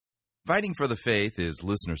Fighting for the Faith is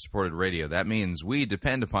listener-supported radio. That means we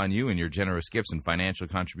depend upon you and your generous gifts and financial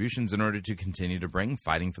contributions in order to continue to bring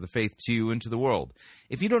Fighting for the Faith to you and to the world.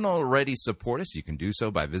 If you don't already support us, you can do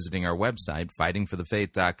so by visiting our website,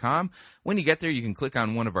 fightingforthefaith.com. When you get there, you can click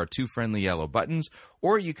on one of our two friendly yellow buttons,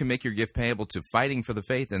 or you can make your gift payable to Fighting for the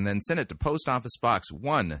Faith and then send it to Post Office Box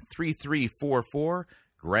 13344,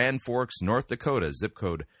 Grand Forks, North Dakota, zip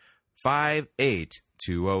code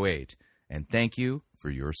 58208. And thank you for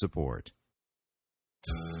your support.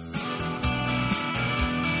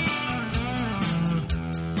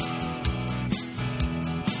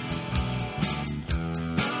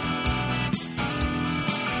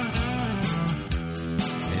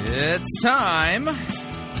 It's time for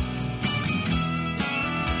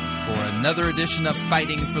another edition of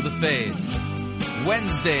Fighting for the Faith.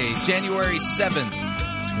 Wednesday, January 7th,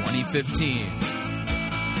 2015.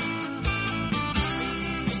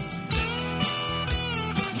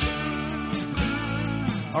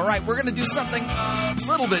 All right, we're going to do something a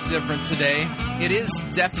little bit different today. It is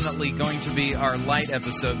definitely going to be our light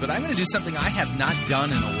episode, but I'm going to do something I have not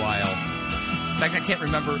done in a while. In fact, I can't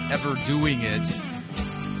remember ever doing it.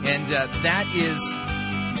 And that is,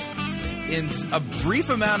 in a brief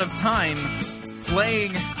amount of time,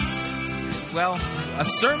 playing, well, a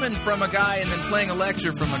sermon from a guy and then playing a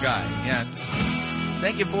lecture from a guy. Yeah.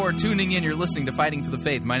 Thank you for tuning in. You're listening to Fighting for the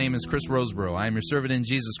Faith. My name is Chris Roseborough. I am your servant in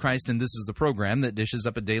Jesus Christ, and this is the program that dishes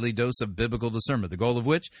up a daily dose of biblical discernment, the goal of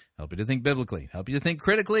which, help you to think biblically, help you to think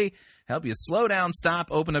critically, help you slow down, stop,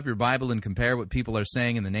 open up your Bible, and compare what people are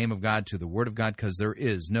saying in the name of God to the Word of God, because there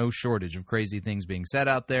is no shortage of crazy things being said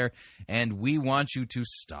out there, and we want you to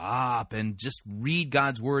stop and just read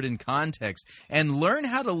God's Word in context and learn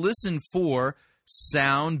how to listen for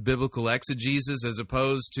sound biblical exegesis as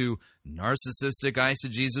opposed to narcissistic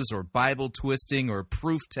eisegesis or Bible twisting or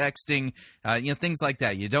proof texting, things like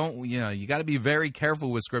that. You got to be very careful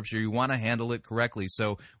with Scripture. You want to handle it correctly.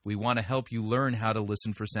 So we want to help you learn how to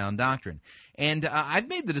listen for sound doctrine. And I've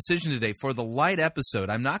made the decision today for the light episode.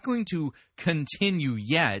 I'm not going to continue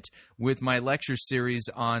yet with my lecture series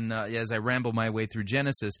on as I ramble my way through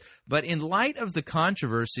Genesis. But in light of the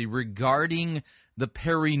controversy regarding the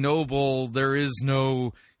perinoble, there is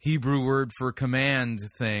no Hebrew word for command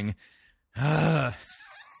thing,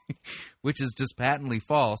 which is just patently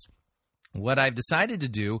false, what I've decided to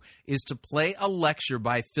do is to play a lecture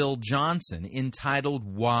by Phil Johnson entitled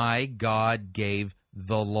Why God Gave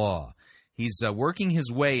the Law. He's working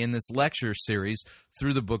his way in this lecture series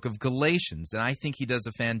through the book of Galatians, and I think he does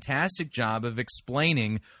a fantastic job of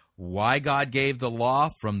explaining why God gave the law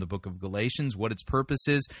from the book of Galatians, what its purpose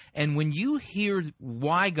is. And when you hear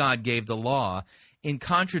why God gave the law in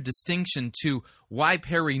contradistinction to why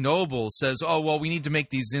Perry Noble says, oh, well, we need to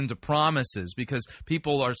make these into promises because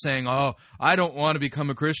people are saying, oh, I don't want to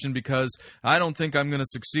become a Christian because I don't think I'm going to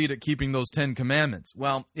succeed at keeping those 10 commandments.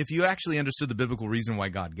 Well, if you actually understood the biblical reason why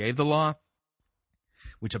God gave the law,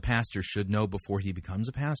 which a pastor should know before he becomes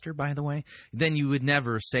a pastor, by the way, then you would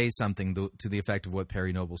never say something to the effect of what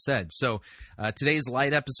Perry Noble said. So today's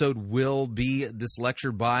light episode will be this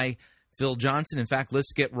lecture by Phil Johnson. In fact,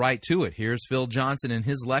 let's get right to it. Here's Phil Johnson in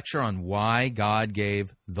his lecture on why God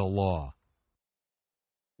gave the law.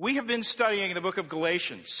 We have been studying the book of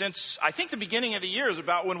Galatians since, I think, the beginning of the year is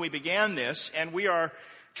about when we began this, and we are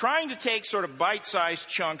trying to take sort of bite-sized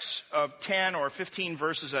chunks of 10 or 15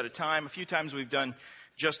 verses at a time. A few times we've done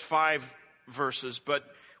just 5 verses, but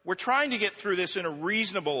we're trying to get through this in a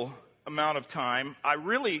reasonable amount of time. I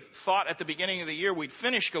really thought at the beginning of the year we'd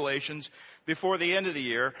finish Galatians before the end of the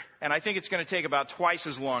year, and I think it's going to take about twice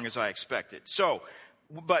as long as I expected.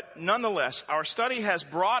 But nonetheless, our study has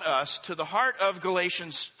brought us to the heart of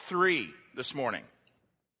Galatians 3 this morning.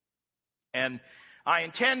 And I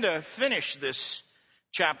intend to finish this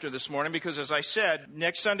chapter this morning because, as I said,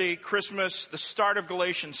 next Sunday, Christmas, the start of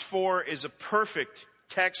Galatians 4 is a perfect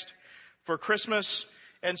text for Christmas.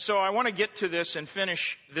 And so I want to get to this and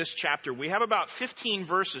finish this chapter. We have about 15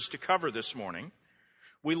 verses to cover this morning.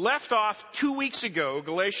 We left off 2 weeks ago,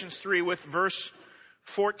 Galatians 3, with verse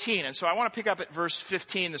 14. And so I want to pick up at verse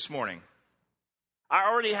 15 this morning. I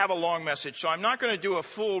already have a long message, so I'm not going to do a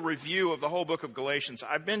full review of the whole book of Galatians.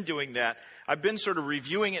 I've been doing that. I've been sort of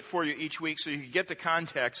reviewing it for you each week so you can get the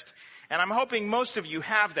context. And I'm hoping most of you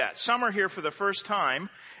have that. Some are here for the first time.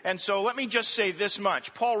 And so let me just say this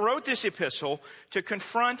much. Paul wrote this epistle to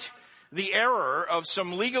confront the error of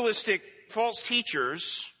some legalistic false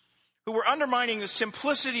teachers who were undermining the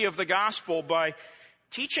simplicity of the gospel by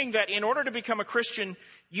teaching that in order to become a Christian,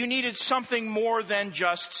 you needed something more than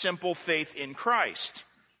just simple faith in Christ.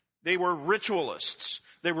 They were ritualists.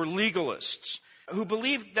 They were legalists who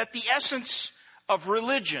believed that the essence of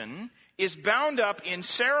religion is bound up in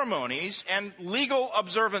ceremonies and legal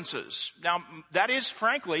observances. Now, that is,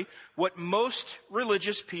 frankly, what most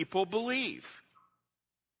religious people believe.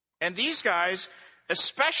 And these guys,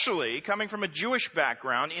 especially coming from a Jewish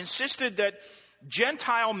background, insisted that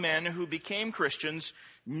Gentile men who became Christians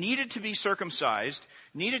needed to be circumcised,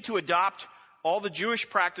 needed to adopt all the Jewish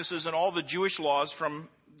practices and all the Jewish laws from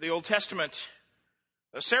the Old Testament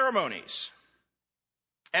ceremonies.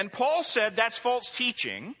 And Paul said that's false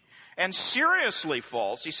teaching, and seriously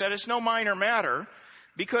false. He said it's no minor matter,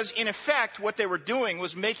 because in effect what they were doing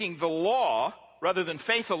was making the law, rather than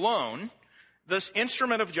faith alone, the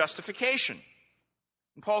instrument of justification.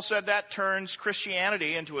 And Paul said that turns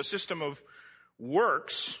Christianity into a system of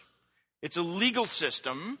works. It's a legal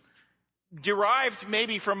system derived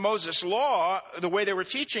maybe from Moses' law, the way they were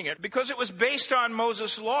teaching it, because it was based on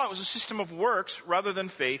Moses' law. It was a system of works rather than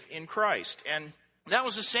faith in Christ. And that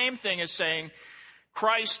was the same thing as saying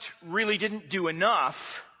Christ really didn't do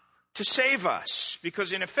enough to save us,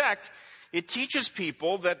 because in effect it teaches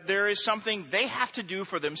people that there is something they have to do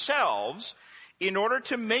for themselves in order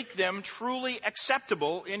to make them truly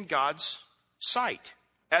acceptable in God's sight,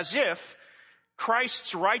 as if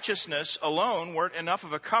Christ's righteousness alone weren't enough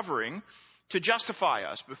of a covering to justify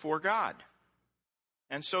us before God.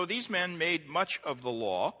 And so these men made much of the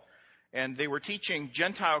law, and they were teaching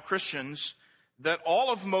Gentile Christians that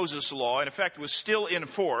all of Moses' law, in effect, was still in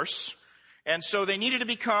force, and so they needed to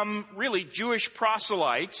become really Jewish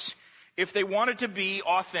proselytes if they wanted to be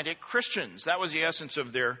authentic Christians. That was the essence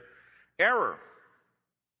of their error.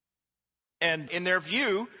 And in their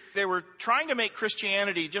view, they were trying to make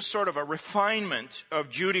Christianity just sort of a refinement of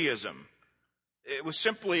Judaism. It was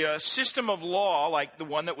simply a system of law like the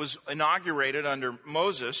one that was inaugurated under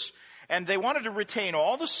Moses, and they wanted to retain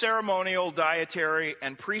all the ceremonial, dietary,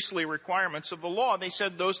 and priestly requirements of the law. They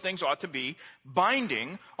said those things ought to be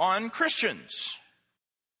binding on Christians.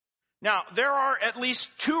 Now, there are at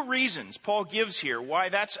least two reasons Paul gives here why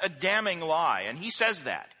that's a damning lie, and he says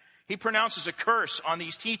that. He pronounces a curse on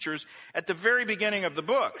these teachers at the very beginning of the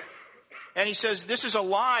book. And he says, this is a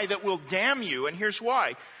lie that will damn you, and here's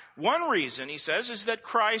why. One reason, he says, is that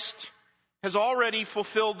Christ has already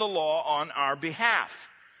fulfilled the law on our behalf.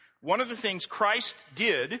 One of the things Christ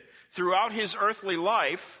did throughout his earthly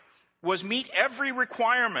life was meet every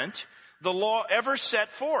requirement the law ever set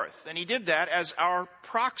forth. And he did that as our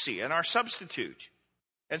proxy and our substitute.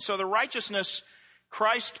 And so the righteousness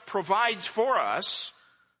Christ provides for us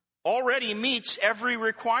already meets every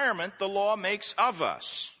requirement the law makes of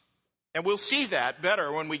us. And we'll see that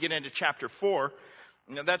better when we get into chapter 4.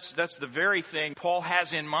 That's the very thing Paul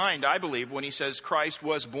has in mind, I believe, when he says Christ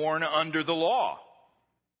was born under the law.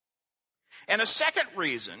 And a second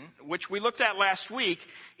reason, which we looked at last week,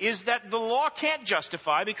 is that the law can't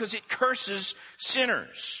justify because it curses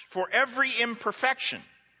sinners for every imperfection.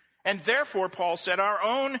 And therefore, Paul said, our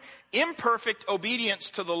own imperfect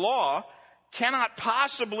obedience to the law cannot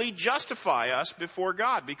possibly justify us before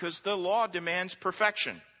God because the law demands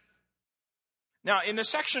perfection. Now, in the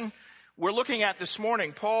section we're looking at this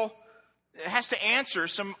morning, Paul has to answer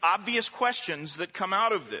some obvious questions that come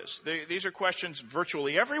out of this. These are questions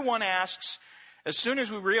virtually everyone asks as soon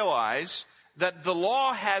as we realize that the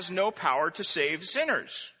law has no power to save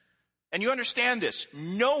sinners. And you understand this.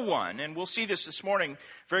 No one, and we'll see this morning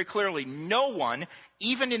very clearly, no one,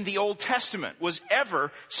 even in the Old Testament, was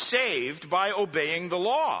ever saved by obeying the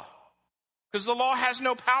law. Because the law has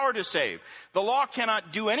no power to save. The law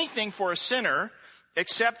cannot do anything for a sinner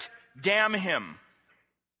except damn him.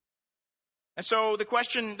 And so the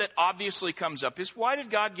question that obviously comes up is, why did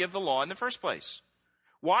God give the law in the first place?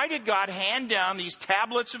 Why did God hand down these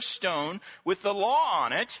tablets of stone with the law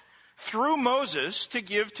on it through Moses to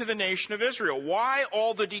give to the nation of Israel? Why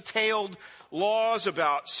all the detailed laws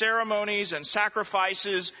about ceremonies and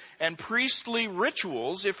sacrifices and priestly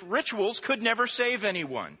rituals if rituals could never save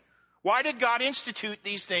anyone? Why did God institute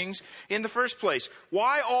these things in the first place?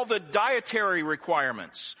 Why all the dietary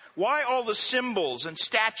requirements? Why all the symbols and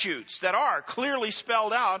statutes that are clearly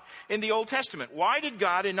spelled out in the Old Testament? Why did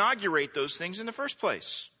God inaugurate those things in the first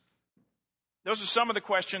place? Those are some of the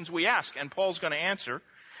questions we ask, and Paul's going to answer.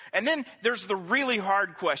 And then there's the really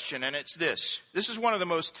hard question, and it's this. This is one of the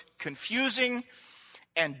most confusing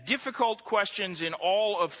and difficult questions in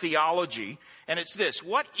all of theology, and it's this.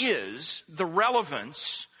 What is the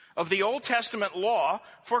relevance of the Old Testament law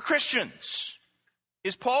for Christians?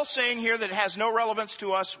 Is Paul saying here that it has no relevance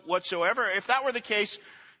to us whatsoever? If that were the case,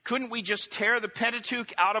 couldn't we just tear the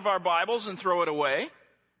Pentateuch out of our Bibles and throw it away?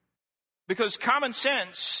 Because common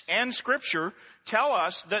sense and Scripture tell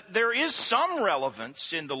us that there is some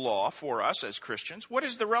relevance in the law for us as Christians. What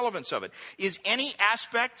is the relevance of it? Is any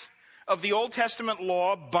aspect of the Old Testament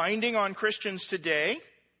law binding on Christians today?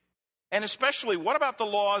 And especially, what about the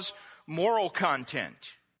law's moral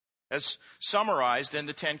content, as summarized in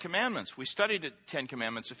the Ten Commandments? We studied the Ten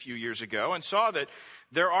Commandments a few years ago and saw that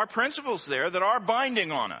there are principles there that are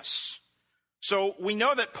binding on us. So we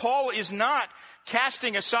know that Paul is not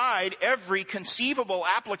casting aside every conceivable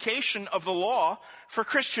application of the law for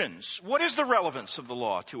Christians. What is the relevance of the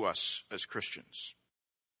law to us as Christians?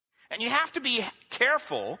 And you have to be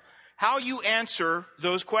careful how you answer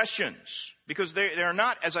those questions, because they're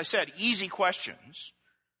not, as I said, easy questions.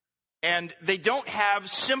 And they don't have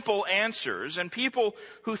simple answers. And people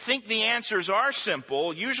who think the answers are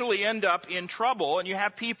simple usually end up in trouble. And you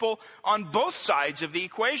have people on both sides of the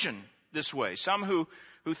equation this way. Some who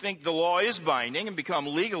think the law is binding and become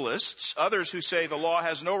legalists. Others who say the law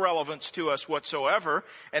has no relevance to us whatsoever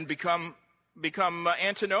and become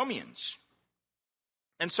antinomians.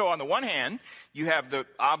 And so on the one hand, you have the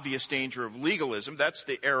obvious danger of legalism. That's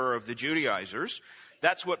the error of the Judaizers.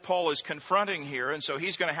 That's what Paul is confronting here. And so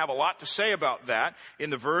he's going to have a lot to say about that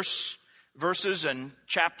in the verses and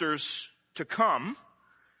chapters to come.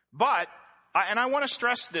 But, and I want to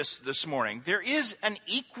stress this morning, there is an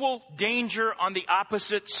equal danger on the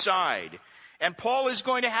opposite side. And Paul is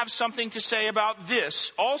going to have something to say about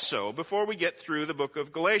this also before we get through the book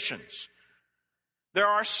of Galatians. There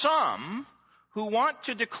are some who want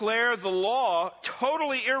to declare the law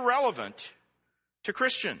totally irrelevant to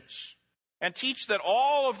Christians and teach that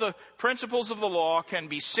all of the principles of the law can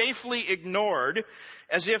be safely ignored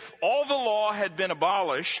as if all the law had been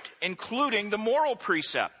abolished, including the moral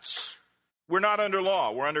precepts. We're not under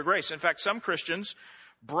law, we're under grace. In fact, some Christians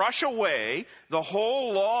brush away the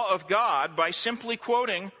whole law of God by simply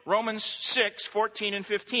quoting Romans 6:14 and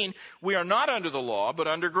 15. We are not under the law, but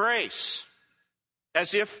under grace.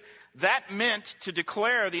 As if that meant to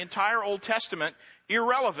declare the entire Old Testament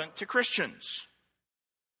irrelevant to Christians.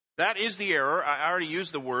 That is the error. I already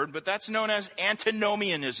used the word, but that's known as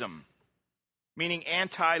antinomianism, meaning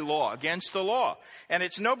anti-law, against the law. And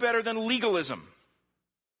it's no better than legalism.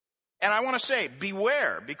 And I want to say,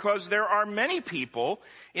 beware, because there are many people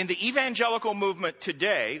in the evangelical movement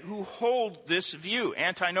today who hold this view,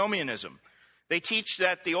 antinomianism. They teach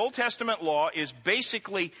that the Old Testament law is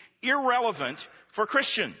basically irrelevant for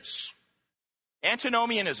Christians.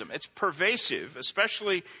 Antinomianism, it's pervasive,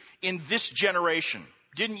 especially in this generation.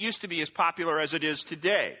 Didn't used to be as popular as it is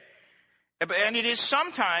today. And it is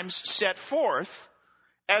sometimes set forth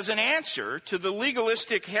as an answer to the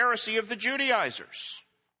legalistic heresy of the Judaizers.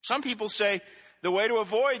 Some people say the way to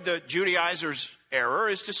avoid the Judaizers' error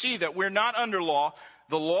is to see that we're not under law.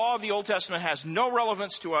 The law of the Old Testament has no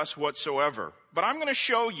relevance to us whatsoever. But I'm going to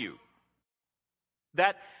show you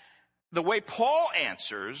that the way Paul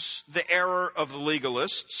answers the error of the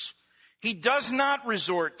legalists, he does not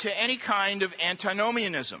resort to any kind of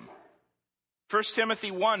antinomianism. 1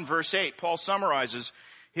 Timothy 1, verse 8, Paul summarizes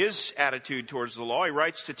his attitude towards the law. He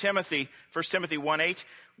writes to Timothy, 1 Timothy 1:8,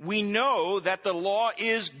 we know that the law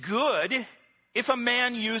is good if a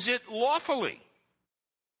man use it lawfully.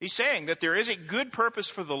 He's saying that there is a good purpose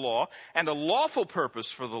for the law and a lawful purpose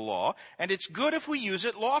for the law, and it's good if we use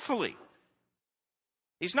it lawfully.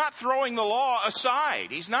 He's not throwing the law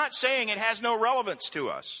aside. He's not saying it has no relevance to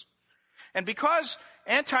us. And because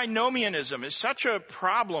antinomianism is such a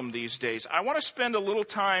problem these days, I want to spend a little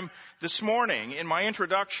time this morning in my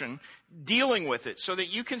introduction dealing with it so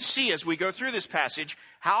that you can see as we go through this passage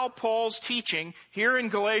how Paul's teaching here in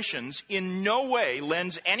Galatians in no way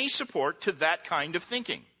lends any support to that kind of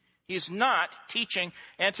thinking. He's not teaching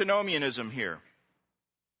antinomianism here.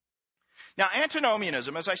 Now,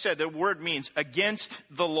 antinomianism, as I said, the word means against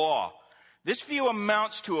the law. This view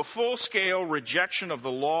amounts to a full-scale rejection of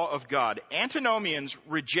the law of God. Antinomians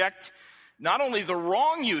reject not only the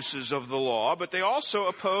wrong uses of the law, but they also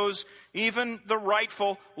oppose even the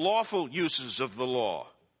rightful, lawful uses of the law.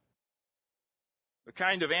 The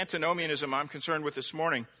kind of antinomianism I'm concerned with this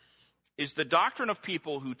morning is the doctrine of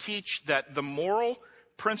people who teach that the moral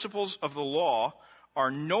principles of the law are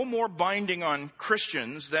no more binding on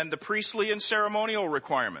Christians than the priestly and ceremonial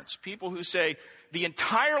requirements. People who say the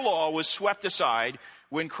entire law was swept aside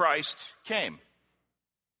when Christ came.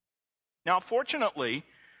 Now, fortunately,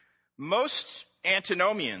 most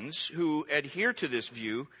antinomians who adhere to this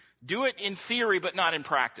view do it in theory but not in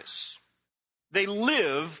practice. They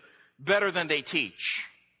live better than they teach.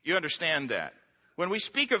 You understand that? When we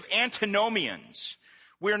speak of antinomians,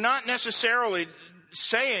 we're not necessarily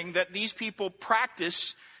saying that these people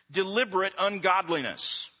practice deliberate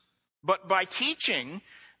ungodliness. But by teaching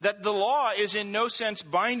that the law is in no sense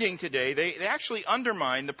binding today, they actually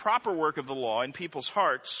undermine the proper work of the law in people's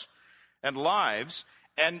hearts and lives,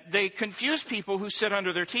 and they confuse people who sit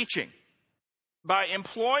under their teaching. By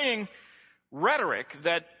employing rhetoric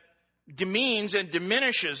that demeans and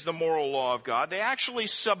diminishes the moral law of God, they actually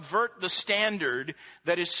subvert the standard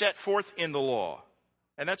that is set forth in the law.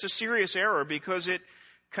 And that's a serious error because it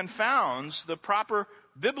confounds the proper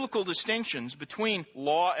biblical distinctions between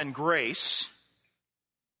law and grace,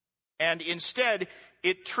 and instead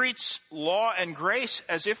it treats law and grace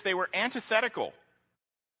as if they were antithetical,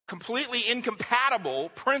 completely incompatible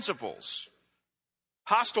principles,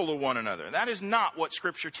 hostile to one another. That is not what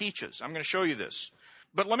Scripture teaches. I'm going to show you this.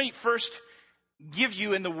 But let me first give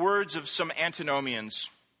you, in the words of some antinomians,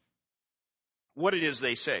 what it is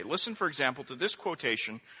they say. Listen, for example, to this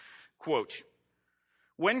quotation, quote,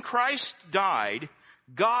 "When Christ died,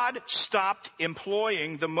 God stopped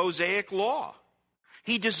employing the Mosaic law.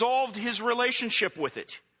 He dissolved his relationship with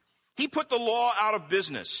it. He put the law out of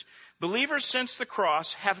business. Believers since the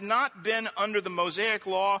cross have not been under the Mosaic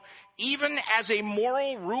law even as a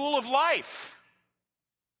moral rule of life.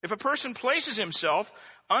 If a person places himself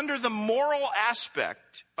under the moral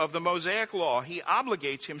aspect of the Mosaic law, he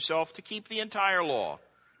obligates himself to keep the entire law.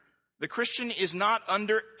 The Christian is not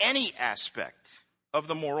under any aspect of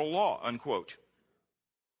the moral law," unquote.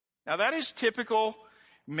 Now that is typical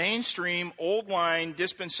mainstream old line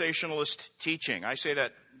dispensationalist teaching. I say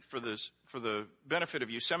that for the benefit of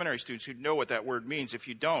you seminary students who know what that word means. If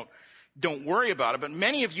you don't worry about it. But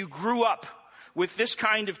many of you grew up with this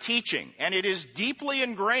kind of teaching, and it is deeply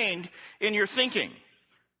ingrained in your thinking.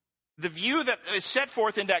 The view that is set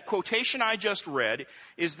forth in that quotation I just read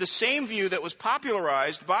is the same view that was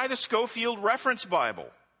popularized by the Scofield Reference Bible.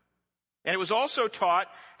 And it was also taught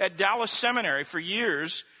at Dallas Seminary for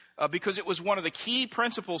years because it was one of the key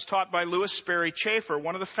principles taught by Lewis Sperry Chafer,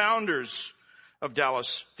 one of the founders of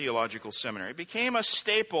Dallas Theological Seminary. It became a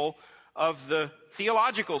staple of the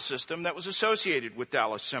theological system that was associated with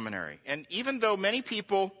Dallas Seminary. And even though many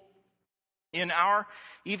people in our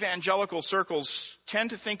evangelical circles tend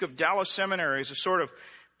to think of Dallas Seminary as a sort of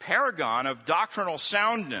paragon of doctrinal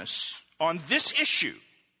soundness on this issue,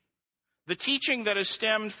 the teaching that has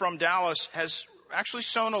stemmed from Dallas has actually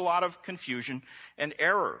sown a lot of confusion and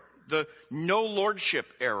error. The no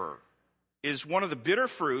lordship error is one of the bitter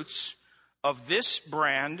fruits of this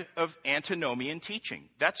brand of antinomian teaching.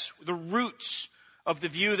 That's the roots of the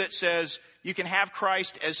view that says you can have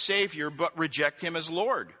Christ as Savior but reject Him as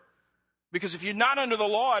Lord. Because if you're not under the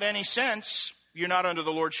law in any sense, you're not under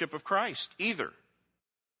the lordship of Christ either.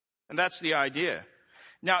 And that's the idea.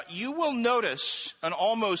 Now, you will notice an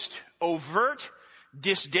almost overt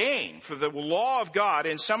disdain for the law of God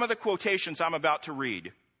in some of the quotations I'm about to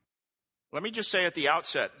read. Let me just say at the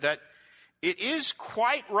outset that it is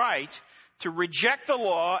quite right to reject the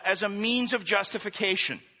law as a means of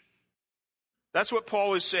justification. That's what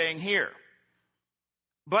Paul is saying here.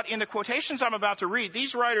 But in the quotations I'm about to read,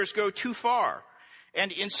 these writers go too far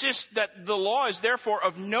and insist that the law is therefore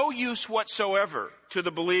of no use whatsoever to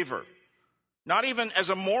the believer, not even as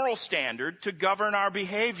a moral standard to govern our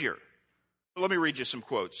behavior. Let me read you some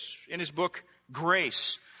quotes. In his book,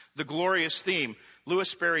 Grace, the Glorious Theme, Lewis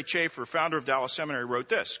Sperry Chafer, founder of Dallas Seminary, wrote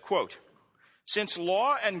this, quote, "Since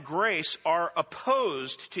law and grace are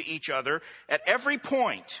opposed to each other at every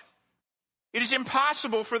point, it is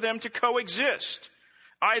impossible for them to coexist,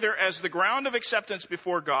 either as the ground of acceptance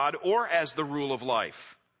before God or as the rule of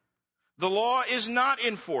life. The law is not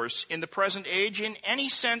in force in the present age in any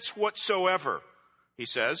sense whatsoever," he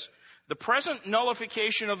says. "The present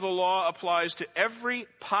nullification of the law applies to every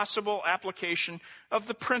possible application of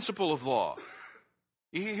the principle of law."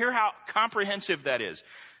 You hear how comprehensive that is.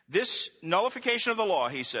 This nullification of the law,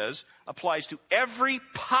 he says, applies to every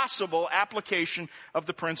possible application of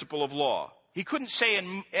the principle of law. He couldn't say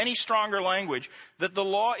in any stronger language that the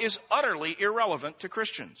law is utterly irrelevant to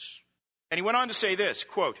Christians. And he went on to say this,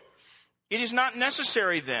 quote, "It is not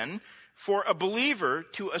necessary then for a believer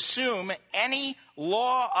to assume any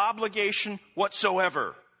law obligation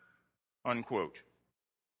whatsoever," unquote.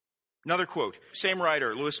 Another quote, same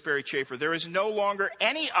writer, Lewis Sperry Chafer, "There is no longer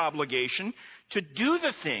any obligation to do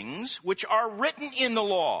the things which are written in the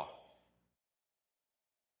law."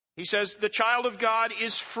 He says, "The child of God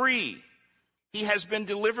is free. He has been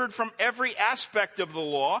delivered from every aspect of the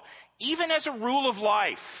law, even as a rule of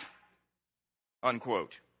life,"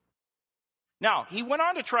 unquote. Now, he went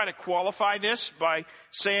on to try to qualify this by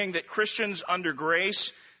saying that Christians under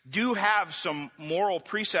grace do have some moral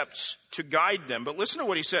precepts to guide them. But listen to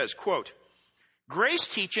what he says, quote, "Grace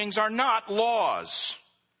teachings are not laws.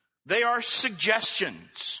 They are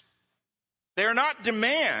suggestions. They are not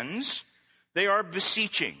demands, they are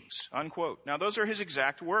beseechings, unquote. Now, those are his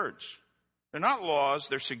exact words. They're not laws,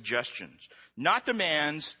 they're suggestions. Not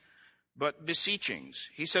demands, but beseechings.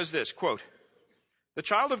 He says this, quote, "The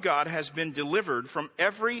child of God has been delivered from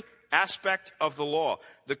every aspect of the law.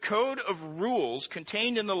 The code of rules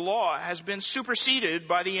contained in the law has been superseded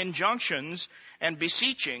by the injunctions and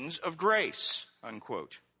beseechings of grace,"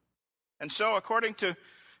 unquote. And so, according to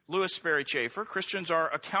Lewis Sperry Chafer, Christians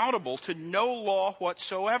are accountable to no law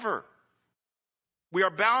whatsoever. We are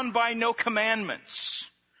bound by no commandments.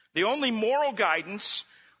 The only moral guidance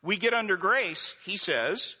we get under grace, he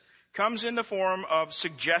says, comes in the form of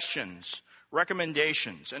suggestions,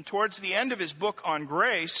 recommendations. And towards the end of his book on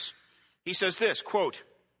grace, he says this, quote,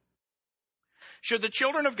 "Should the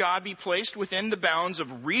children of God be placed within the bounds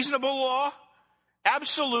of reasonable law?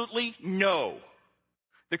 Absolutely no.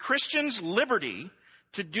 The Christian's liberty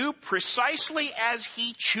to do precisely as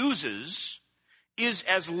he chooses is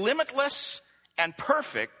as limitless and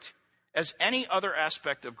perfect as any other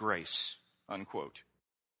aspect of grace," unquote.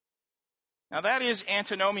 Now that is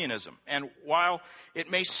antinomianism, and while it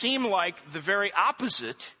may seem like the very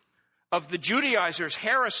opposite of the Judaizers'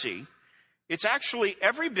 heresy, it's actually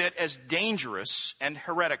every bit as dangerous and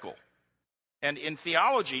heretical. And in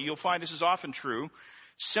theology, you'll find this is often true.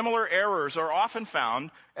 Similar errors are often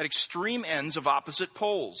found at extreme ends of opposite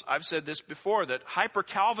poles. I've said this before, that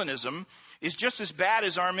hyper-Calvinism is just as bad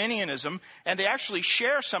as Arminianism, and they actually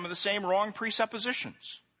share some of the same wrong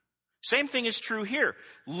presuppositions. Same thing is true here.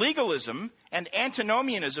 Legalism and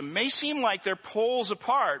antinomianism may seem like they're poles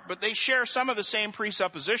apart, but they share some of the same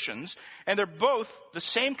presuppositions, and they're both the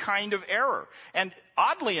same kind of error. And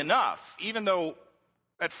oddly enough, even though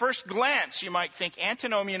at first glance you might think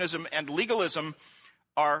antinomianism and legalism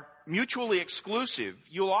are mutually exclusive,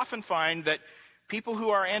 you'll often find that people who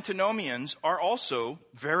are antinomians are also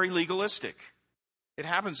very legalistic. It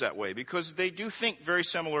happens that way because they do think very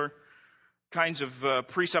similar kinds of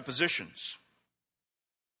presuppositions.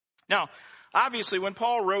 Now, obviously, when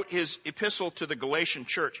Paul wrote his epistle to the Galatian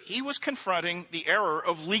church, he was confronting the error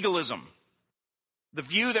of legalism, the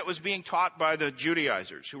view that was being taught by the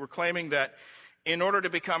Judaizers, who were claiming that in order to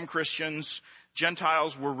become Christians,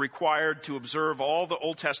 Gentiles were required to observe all the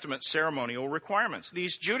Old Testament ceremonial requirements.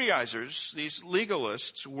 These Judaizers, these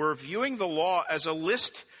legalists, were viewing the law as a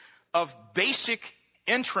list of basic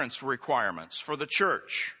entrance requirements for the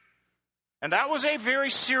church. And that was a very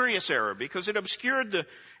serious error because it obscured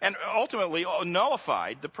and ultimately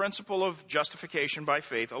nullified the principle of justification by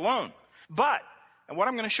faith alone. But, and what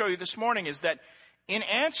I'm going to show you this morning is that in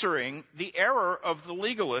answering the error of the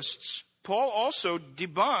legalists, Paul also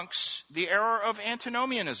debunks the error of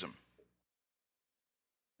antinomianism.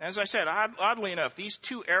 As I said, oddly enough, these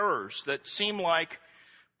two errors that seem like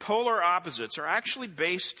polar opposites are actually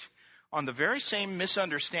based on the very same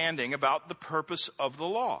misunderstanding about the purpose of the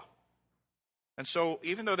law. And so,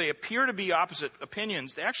 even though they appear to be opposite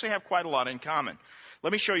opinions, they actually have quite a lot in common.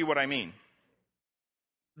 Let me show you what I mean.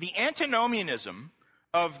 The antinomianism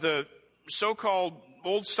of the so-called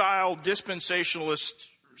old-style dispensationalist,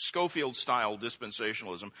 Scofield-style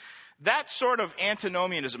dispensationalism, that sort of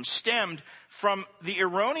antinomianism stemmed from the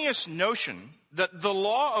erroneous notion that the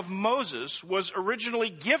law of Moses was originally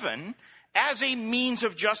given as a means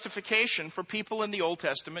of justification for people in the Old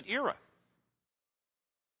Testament era.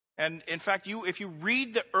 And in fact, if you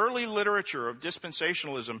read the early literature of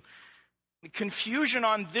dispensationalism, the confusion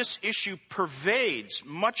on this issue pervades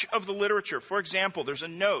much of the literature. For example, there's a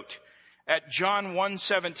note at John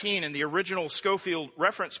 1:17 in the original Scofield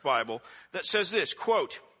Reference Bible that says this,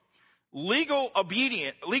 quote, legal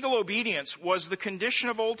obedience was the condition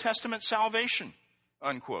of Old Testament salvation,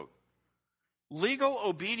 unquote. Legal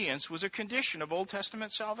obedience was a condition of Old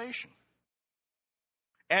Testament salvation.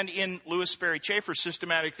 And in Lewis Sperry Chafer's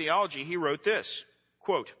Systematic Theology, he wrote this,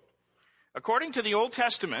 quote, according to the Old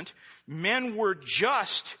Testament, men were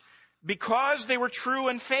just because they were true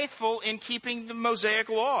and faithful in keeping the Mosaic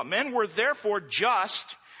law. Men were therefore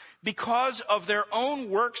just because of their own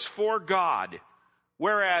works for God,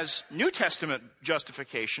 whereas New Testament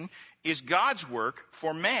justification is God's work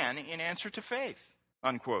for man in answer to faith,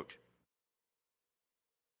 unquote.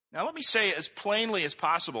 Now let me say as plainly as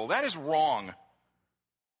possible, that is wrong.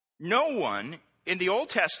 No one in the Old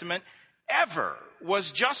Testament ever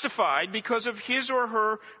was justified because of his or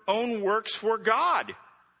her own works for God.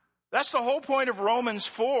 That's the whole point of Romans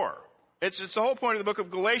 4. It's the whole point of the book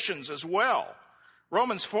of Galatians as well.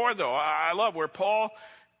 Romans 4, though, I love where Paul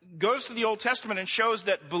goes to the Old Testament and shows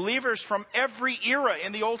that believers from every era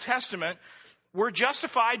in the Old Testament were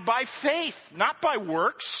justified by faith, not by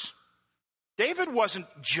works. David wasn't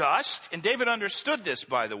just, and David understood this,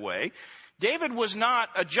 by the way. David was not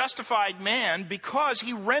a justified man because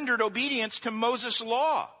he rendered obedience to Moses'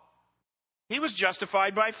 law. He was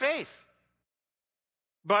justified by faith.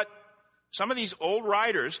 But some of these old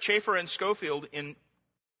writers, Chafer and Scofield in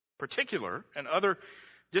particular, and other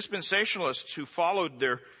dispensationalists who followed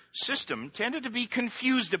their system, tended to be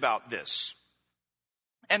confused about this.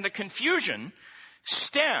 And the confusion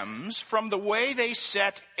stems from the way they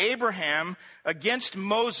set Abraham against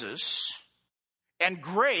Moses and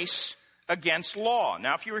grace against law.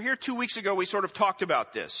 Now, if you were here 2 weeks ago, we sort of talked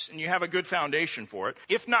about this, and you have a good foundation for it.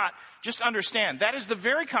 If not, just understand, that is the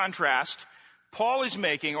very contrast Paul is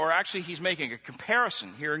making, or actually he's making a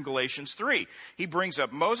comparison here in Galatians 3. He brings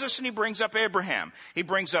up Moses and he brings up Abraham. He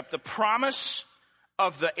brings up the promise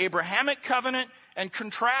of the Abrahamic covenant and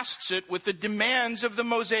contrasts it with the demands of the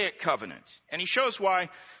Mosaic covenant. And he shows why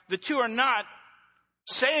the two are not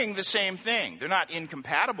saying the same thing. They're not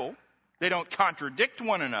incompatible. They don't contradict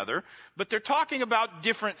one another, but they're talking about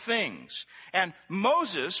different things. And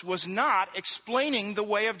Moses was not explaining the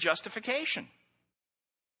way of justification.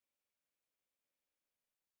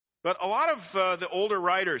 But a lot of the older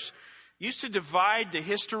writers used to divide the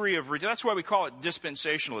history of redemption. That's why we call it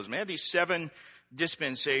dispensationalism. They had these 7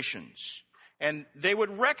 dispensations. And they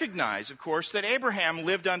would recognize, of course, that Abraham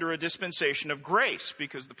lived under a dispensation of grace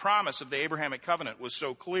because the promise of the Abrahamic covenant was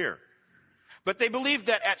so clear. But they believed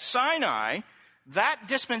that at Sinai, that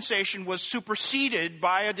dispensation was superseded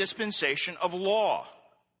by a dispensation of law.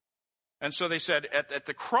 And so they said at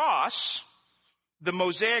the cross, the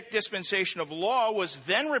Mosaic dispensation of law was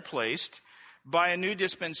then replaced by a new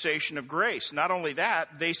dispensation of grace. Not only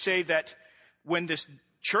that, they say that when this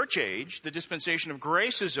church age, the dispensation of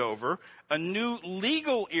grace is over, a new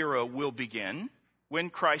legal era will begin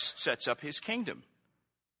when Christ sets up his kingdom.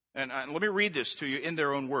 And let me read this to you in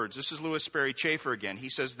their own words. This is Lewis Sperry Chafer again. He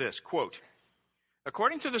says this, quote,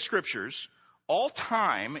 "According to the scriptures, all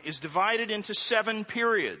time is divided into 7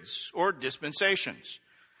 periods or dispensations.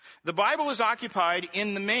 The Bible is occupied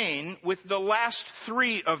in the main with the last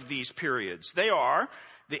 3 of these periods. They are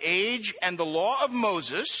the age and the law of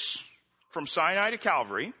Moses from Sinai to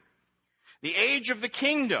Calvary, the age of the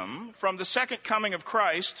kingdom from the second coming of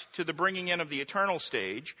Christ to the bringing in of the eternal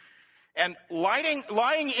stage, and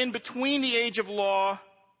lying in between the age of law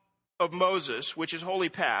of Moses, which is wholly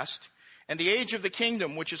past, and the age of the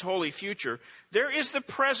kingdom, which is wholly future, there is the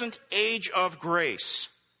present age of grace."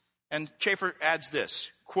 And Chafer adds this,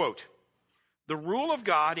 quote, "The rule of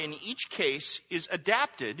God in each case is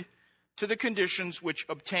adapted to the conditions which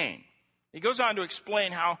obtain." He goes on to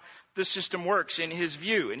explain how the system works in his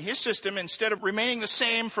view. In his system, instead of remaining the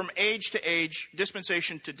same from age to age,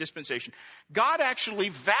 dispensation to dispensation, God actually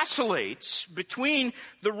vacillates between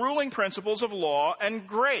the ruling principles of law and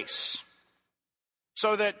grace.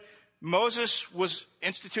 So that Moses was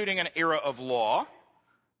instituting an era of law.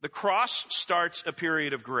 The cross starts a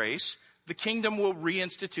period of grace. The kingdom will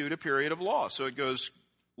reinstitute a period of law. So it goes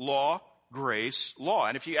law, grace, law.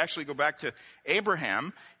 And if you actually go back to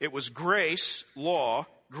Abraham, it was grace, law,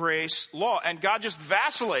 grace, law. And God just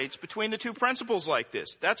vacillates between the two principles like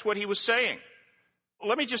this. That's what he was saying.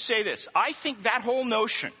 Let me just say this. I think that whole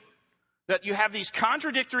notion that you have these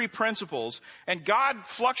contradictory principles and God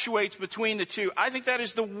fluctuates between the two, I think that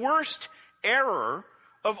is the worst error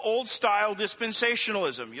of old-style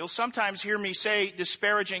dispensationalism. You'll sometimes hear me say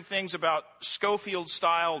disparaging things about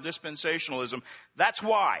Scofield-style dispensationalism. That's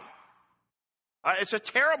why. It's a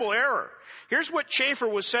terrible error. Here's what Chafer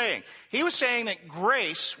was saying. He was saying that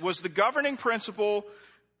grace was the governing principle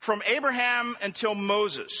from Abraham until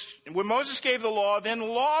Moses. And when Moses gave the law, then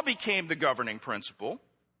law became the governing principle.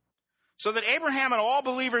 So that Abraham and all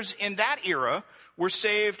believers in that era were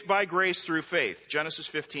saved by grace through faith. Genesis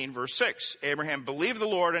 15, verse 6. Abraham believed the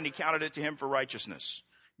Lord and he counted it to him for righteousness.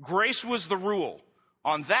 Grace was the rule.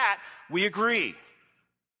 On that, we agree.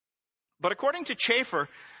 But according to Chafer,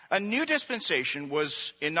 a new dispensation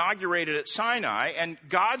was inaugurated at Sinai, and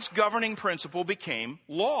God's governing principle became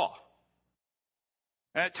law.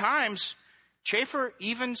 And at times, Chafer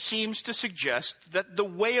even seems to suggest that the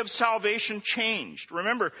way of salvation changed.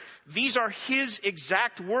 Remember, these are his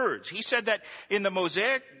exact words. He said that in the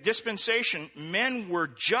Mosaic dispensation, men were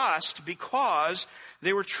just because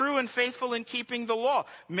they were true and faithful in keeping the law.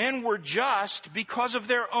 Men were just because of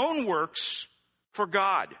their own works for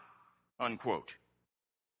God, unquote.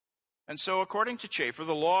 And so, according to Chafer,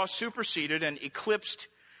 the law superseded and eclipsed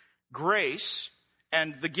grace,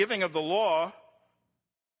 and the giving of the law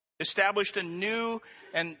established a new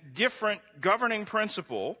and different governing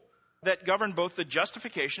principle that governed both the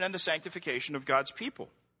justification and the sanctification of God's people.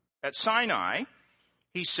 At Sinai,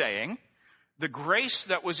 he's saying, the grace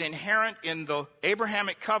that was inherent in the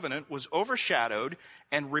Abrahamic covenant was overshadowed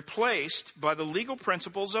and replaced by the legal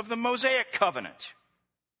principles of the Mosaic covenant.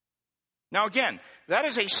 Now again, that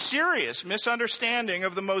is a serious misunderstanding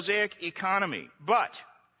of the Mosaic economy. But,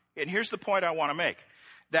 and here's the point I want to make,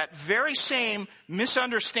 that very same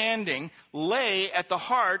misunderstanding lay at the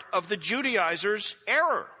heart of the Judaizers'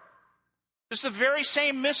 error. It's the very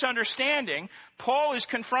same misunderstanding Paul is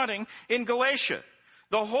confronting in Galatia.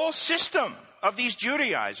 The whole system of these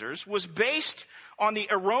Judaizers was based on the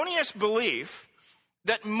erroneous belief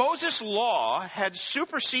that Moses' law had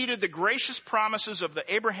superseded the gracious promises of the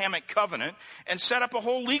Abrahamic covenant and set up a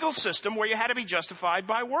whole legal system where you had to be justified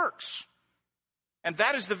by works. And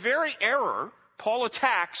that is the very error Paul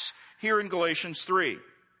attacks here in Galatians 3.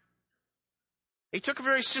 He took a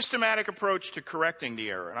very systematic approach to correcting the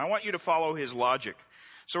error, and I want you to follow his logic.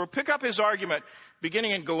 So we'll pick up his argument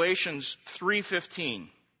beginning in Galatians 3:15.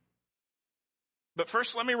 But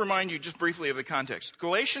first, let me remind you just briefly of the context.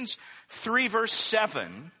 Galatians 3 verse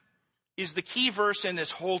 7 is the key verse in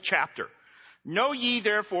this whole chapter. Know ye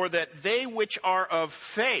therefore that they which are of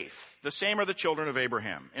faith, the same are the children of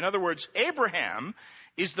Abraham. In other words, Abraham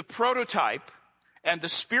is the prototype and the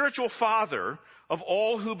spiritual father of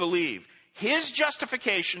all who believe. His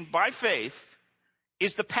justification by faith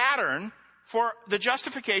is the pattern for the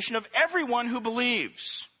justification of everyone who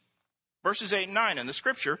believes. Verses 8 and 9 in the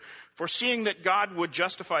scripture, foreseeing that God would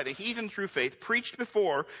justify the heathen through faith, preached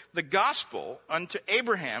before the gospel unto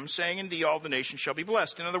Abraham, saying, in thee all the nations shall be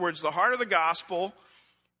blessed. In other words, the heart of the gospel,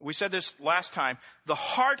 we said this last time, the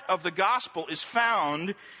heart of the gospel is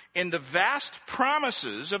found in the vast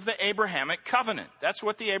promises of the Abrahamic covenant. That's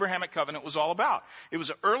what the Abrahamic covenant was all about. It was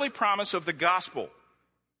an early promise of the gospel.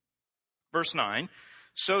 Verse 9,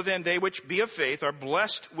 so then they which be of faith are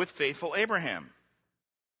blessed with faithful Abraham.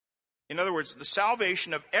 In other words, the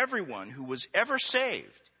salvation of everyone who was ever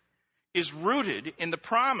saved is rooted in the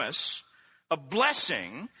promise of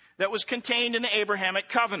blessing that was contained in the Abrahamic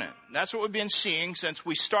covenant. That's what we've been seeing since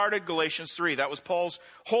we started Galatians 3. That was Paul's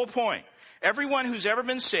whole point. Everyone who's ever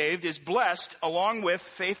been saved is blessed along with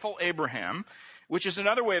faithful Abraham, which is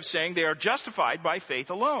another way of saying they are justified by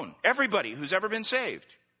faith alone. Everybody who's ever been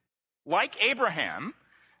saved. Like Abraham,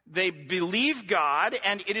 they believe God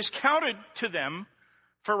and it is counted to them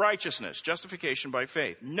for righteousness, justification by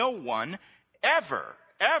faith. No one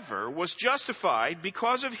ever was justified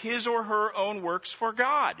because of his or her own works for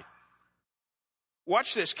God.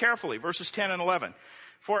 Watch this carefully, verses 10 and 11.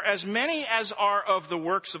 For as many as are of the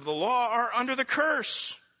works of the law are under the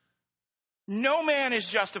curse. No man is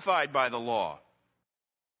justified by the law.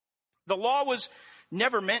 The law was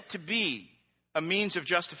never meant to be a means of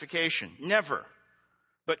justification. Never.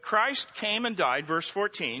 But Christ came and died, verse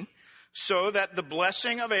 14, so that the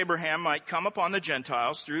blessing of Abraham might come upon the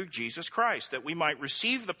Gentiles through Jesus Christ, that we might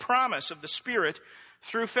receive the promise of the Spirit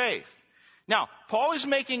through faith. Now, Paul is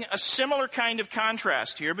making a similar kind of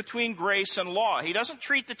contrast here between grace and law. He doesn't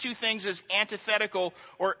treat the two things as antithetical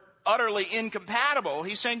or utterly incompatible.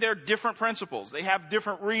 He's saying they're different principles. They have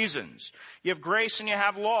different reasons. You have grace and you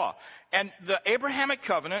have law. And the Abrahamic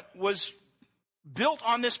covenant was built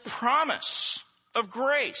on this promise of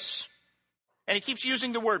grace. And he keeps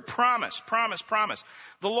using the word promise, promise, promise.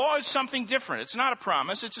 The law is something different. It's not a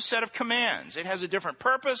promise. It's a set of commands. It has a different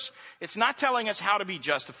purpose. It's not telling us how to be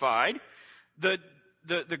justified.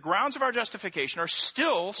 The grounds of our justification are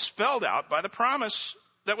still spelled out by the promise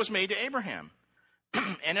that was made to Abraham.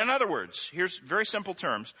 And in other words, here's very simple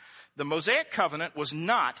terms. The Mosaic covenant was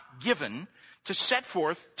not given to set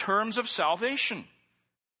forth terms of salvation.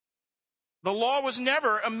 The law was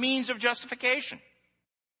never a means of justification.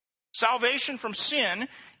 Salvation from sin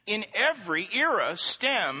in every era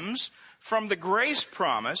stems from the grace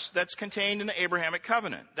promise that's contained in the Abrahamic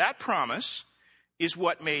covenant. That promise is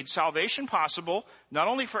what made salvation possible, not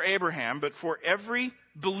only for Abraham, but for every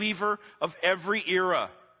believer of every era.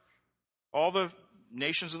 All the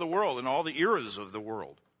nations of the world and all the eras of the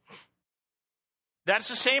world. That's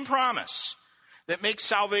the same promise that makes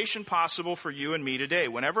salvation possible for you and me today.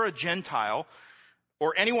 Whenever a Gentile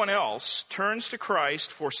or anyone else turns to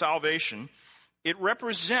Christ for salvation, it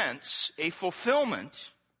represents a fulfillment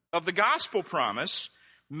of the gospel promise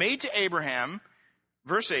made to Abraham,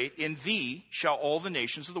 verse 8, in thee shall all the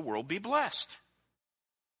nations of the world be blessed.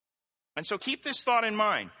 And so keep this thought in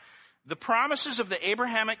mind. The promises of the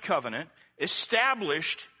Abrahamic covenant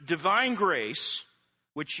established divine grace,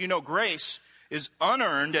 which, you know, grace is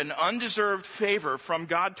unearned and undeserved favor from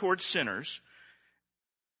God towards sinners.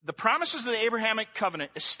 The promises of the Abrahamic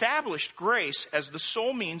covenant established grace as the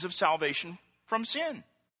sole means of salvation from sin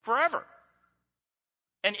forever.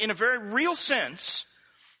 And in a very real sense,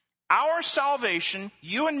 Our salvation,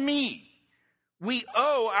 you and me, we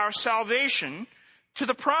owe our salvation to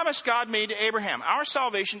the promise God made to Abraham. Our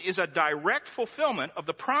salvation is a direct fulfillment of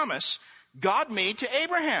the promise God made to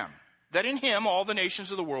Abraham, that in him all the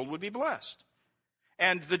nations of the world would be blessed.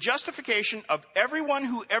 And the justification of everyone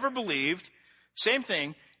who ever believed, same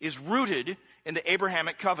thing, is rooted in the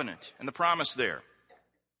Abrahamic covenant and the promise there.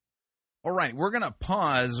 All right, we're going to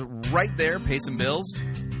pause right there, pay some bills.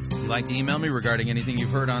 If you'd like to email me regarding anything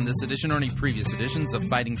you've heard on this edition or any previous editions of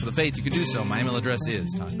Fighting for the Faith, you can do so. My email address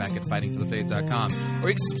is talkback@fightingforthefaith.com. Or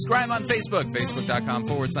you can subscribe on Facebook,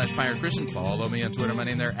 facebook.com/Pirate Christian. Follow me on Twitter, my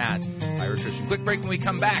name there, @Pirate Christian. Quick break when we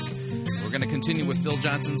come back. We're going to continue with Phil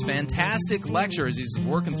Johnson's fantastic lecture as he's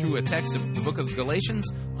working through a text of the book of Galatians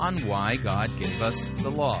on why God gave us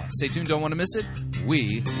the law. Stay tuned, don't want to miss it.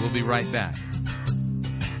 We will be right back.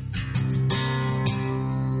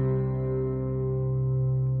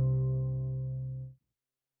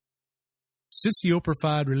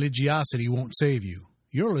 Sissy-oprified religiosity won't save you.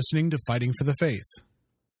 You're listening to Fighting for the Faith.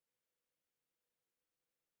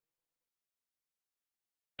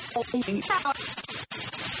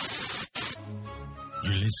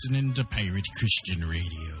 You're listening to Pirate Christian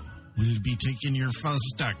Radio. We'll be taking your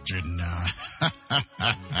false doctrine now.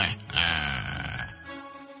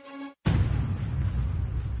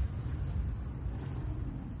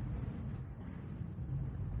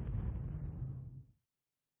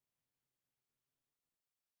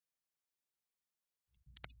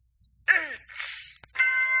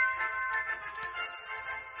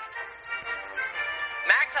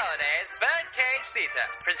 Max Holliday's Birdcage Theater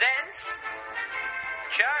presents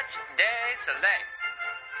Church Day Select.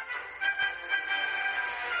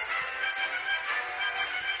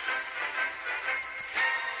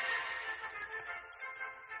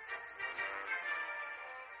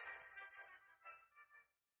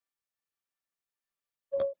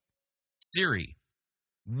 Siri,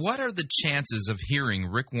 what are the chances of hearing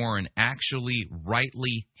Rick Warren actually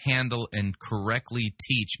rightly handle and correctly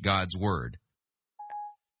teach God's Word?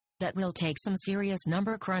 That will take some serious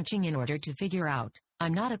number crunching in order to figure out.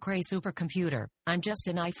 I'm not a cray supercomputer. I'm just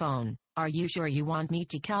an iPhone. Are you sure you want me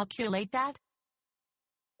to calculate that?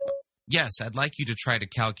 Yes, I'd like you to try to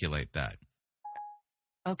calculate that.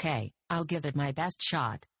 Okay, I'll give it my best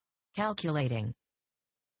shot. Calculating.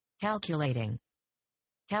 Calculating.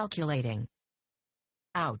 Calculating.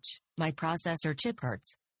 Ouch, my processor chip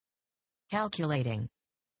hurts. Calculating.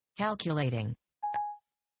 Calculating.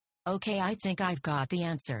 Okay, I think I've got the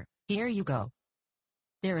answer. Here you go.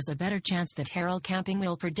 There is a better chance that Harold Camping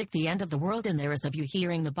will predict the end of the world than there is of you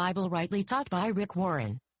hearing the Bible rightly taught by Rick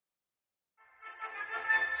Warren.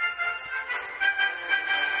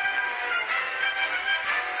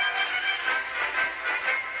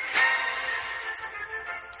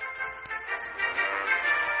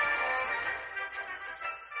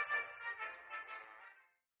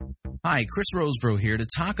 Hi, Chris Rosebrough here to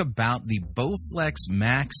talk about the Bowflex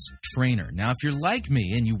Max Trainer. Now, if you're like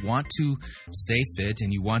me and you want to stay fit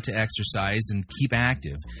and you want to exercise and keep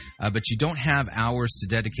active, but you don't have hours to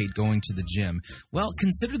dedicate going to the gym, well,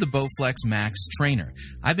 consider the Bowflex Max Trainer.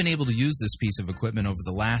 I've been able to use this piece of equipment over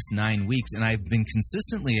the last 9 weeks, and I've been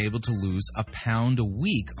consistently able to lose a pound a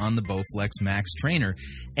week on the Bowflex Max Trainer.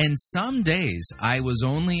 And some days I was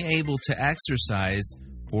only able to exercise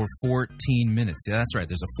for 14 minutes. Yeah, that's right.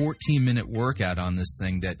 There's a 14-minute workout on this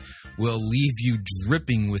thing that will leave you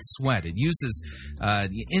dripping with sweat. It uses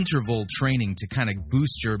interval training to kind of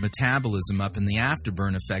boost your metabolism up, and the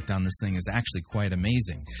afterburn effect on this thing is actually quite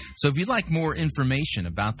amazing. So if you'd like more information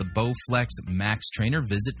about the Bowflex Max Trainer,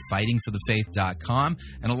 visit fightingforthefaith.com,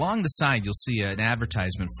 and along the side you'll see an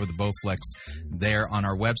advertisement for the Bowflex there on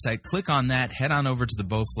our website. Click on that, head on over to the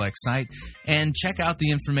Bowflex site, and check out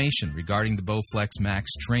the information regarding the Bowflex Max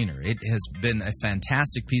Trainer. It has been a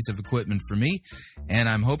fantastic piece of equipment for me, and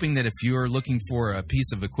I'm hoping that if you're looking for a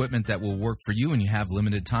piece of equipment that will work for you and you have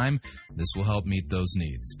limited time, this will help meet those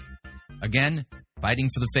needs. Again,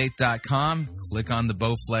 fightingforthefaith.com, click on the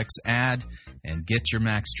Bowflex ad, and get your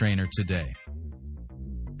Max Trainer today.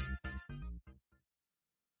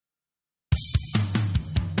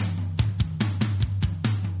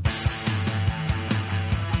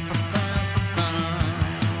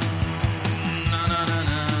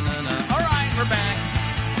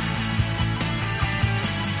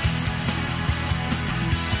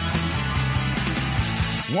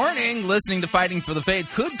 Warning, listening to Fighting for the Faith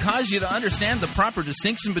could cause you to understand the proper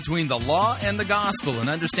distinction between the law and the gospel, and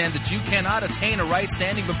understand that you cannot attain a right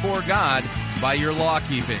standing before God by your law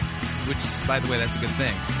keeping. Which, by the way, that's a good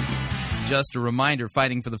thing. Just a reminder,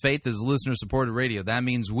 Fighting for the Faith is listener-supported radio. That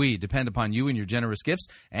means we depend upon you and your generous gifts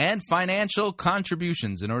and financial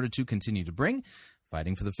contributions in order to continue to bring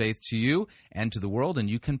Fighting for the Faith to you and to the world, and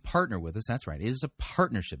you can partner with us. That's right. It is a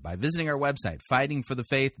partnership by visiting our website,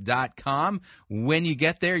 fightingforthefaith.com. When you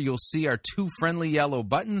get there, you'll see our two friendly yellow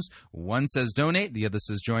buttons. One says donate, the other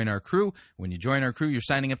says join our crew. When you join our crew, you're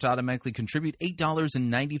signing up to automatically contribute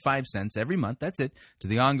 $8.95 every month. That's it, to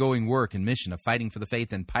the ongoing work and mission of Fighting for the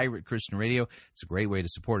Faith and Pirate Christian Radio. It's a great way to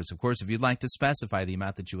support us. Of course, if you'd like to specify the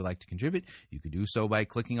amount that you would like to contribute, you could do so by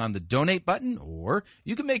clicking on the donate button, or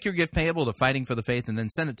you can make your gift payable to Fighting for the Faith and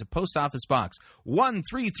then send it to Post Office Box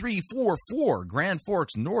 13344, Grand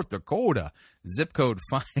Forks, North Dakota, zip code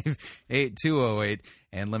 58208.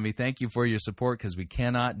 And let me thank you for your support, because we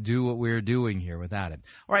cannot do what we're doing here without it.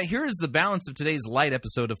 All right, here is the balance of today's light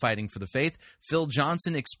episode of Fighting for the Faith. Phil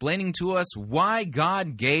Johnson explaining to us why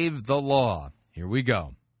God gave the law. Here we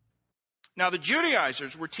go. Now, the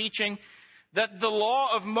Judaizers were teaching that the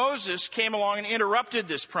law of Moses came along and interrupted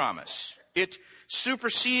this promise. It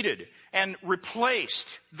superseded and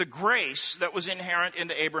replaced the grace that was inherent in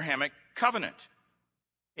the Abrahamic covenant.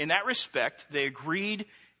 In that respect, they agreed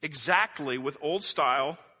exactly with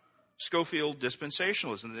old-style Scofield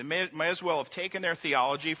dispensationalism. They may as well have taken their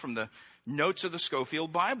theology from the notes of the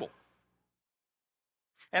Scofield Bible.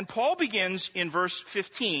 And Paul begins in verse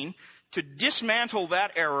 15 to dismantle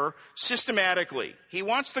that error systematically. He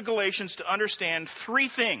wants the Galatians to understand three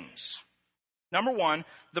things. Number one,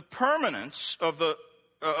 the permanence of the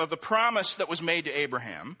promise that was made to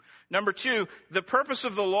Abraham. Number two, the purpose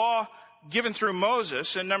of the law given through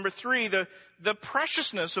Moses. And number three, the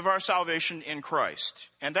preciousness of our salvation in Christ.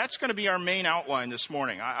 And that's going to be our main outline this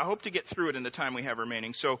morning. I hope to get through it in the time we have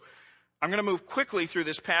remaining. So I'm going to move quickly through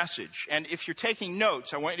this passage. And if you're taking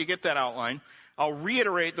notes, I want you to get that outline. I'll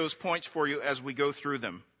reiterate those points for you as we go through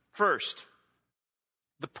them. First,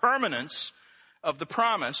 the permanence of the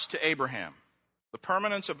promise to Abraham. The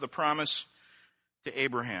permanence of the promise to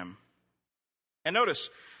Abraham. And notice,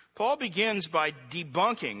 Paul begins by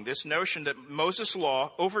debunking this notion that Moses'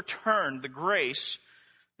 law overturned the grace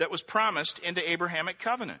that was promised in the Abrahamic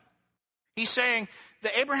covenant. He's saying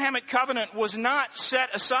the Abrahamic covenant was not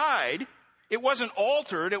set aside. It wasn't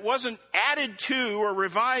altered. It wasn't added to or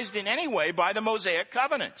revised in any way by the Mosaic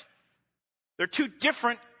covenant. They're two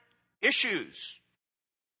different issues.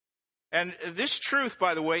 And this truth,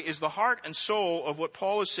 by the way, is the heart and soul of what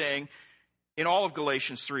Paul is saying in all of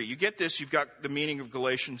Galatians 3. You get this, you've got the meaning of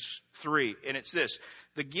Galatians 3, and it's this.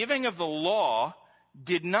 The giving of the law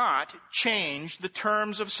did not change the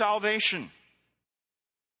terms of salvation.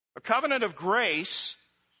 A covenant of grace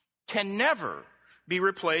can never be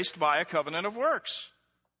replaced by a covenant of works.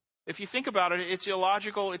 If you think about it, it's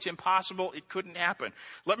illogical, it's impossible, it couldn't happen.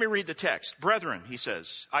 Let me read the text. Brethren, he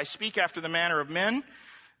says, I speak after the manner of men.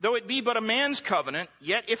 Though it be but a man's covenant,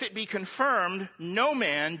 yet if it be confirmed, no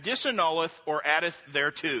man disannulleth or addeth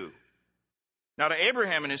thereto. Now to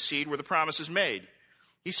Abraham and his seed were the promises made.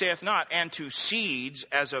 He saith not, and to seeds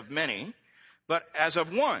as of many, but as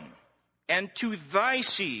of one, and to thy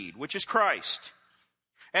seed, which is Christ.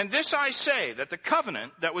 And this I say, that the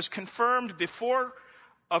covenant that was confirmed before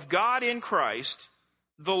of God in Christ,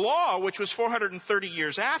 the law, which was 430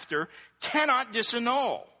 years after, cannot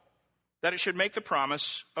disannul, that it should make the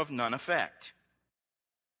promise of none effect.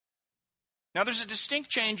 Now there's a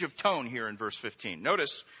distinct change of tone here in verse 15.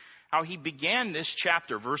 Notice how he began this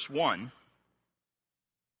chapter, verse 1,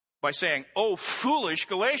 by saying, "O foolish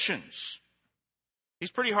Galatians."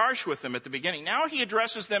 He's pretty harsh with them at the beginning. Now he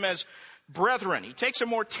addresses them as brethren. He takes a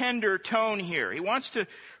more tender tone here. He wants to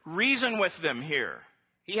reason with them here.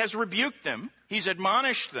 He has rebuked them. He's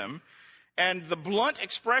admonished them. And the blunt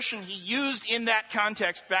expression he used in that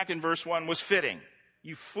context back in verse 1 was fitting.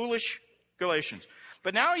 You foolish Galatians.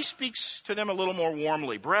 But now he speaks to them a little more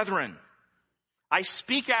warmly. Brethren, I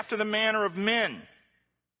speak after the manner of men.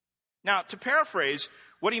 Now, to paraphrase,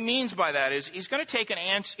 what he means by that is he's going to take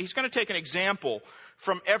an example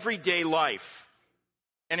from everyday life.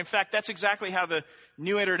 And in fact, that's exactly how the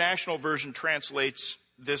New International Version translates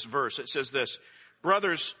this verse. It says this,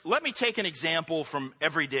 brothers, let me take an example from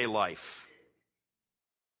everyday life.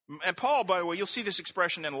 And Paul, by the way, you'll see this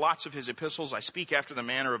expression in lots of his epistles. I speak after the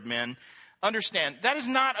manner of men. Understand, that is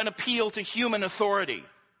not an appeal to human authority.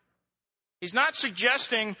 He's not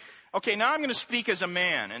suggesting, okay, now I'm going to speak as a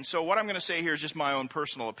man, and so what I'm going to say here is just my own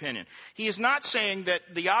personal opinion. He is not saying that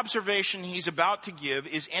the observation he's about to give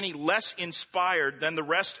is any less inspired than the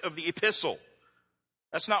rest of the epistle.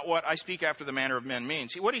 That's not what I speak after the manner of men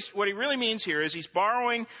means. What he really means here is he's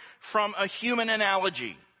borrowing from a human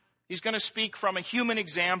analogy. He's going to speak from a human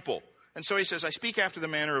example. And so he says, I speak after the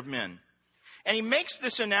manner of men. And he makes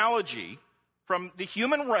this analogy from the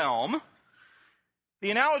human realm.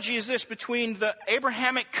 The analogy is this: between the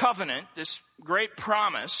Abrahamic covenant, this great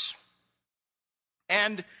promise,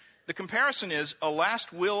 and the comparison is a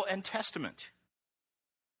last will and testament.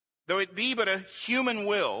 Though it be but a human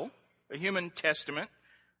will, a human testament,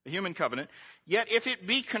 a human covenant, yet if it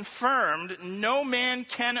be confirmed, no man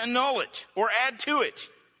can annul it or add to it.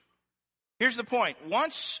 Here's the point.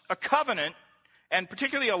 Once a covenant, and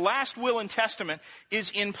particularly a last will and testament,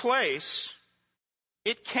 is in place,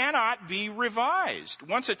 it cannot be revised.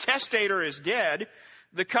 Once a testator is dead,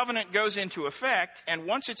 the covenant goes into effect, and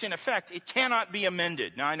once it's in effect, it cannot be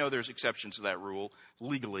amended. Now, I know there's exceptions to that rule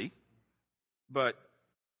legally, but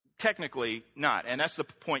technically not. And that's the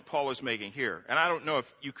point Paul is making here. And I don't know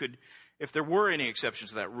if there were any exceptions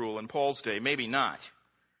to that rule in Paul's day, maybe not.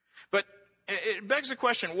 But it begs the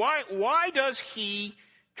question, why does he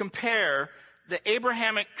compare the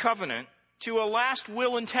Abrahamic covenant to a last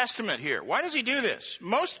will and testament here? Why does he do this?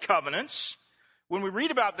 Most covenants, when we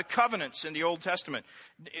read about the covenants in the Old Testament,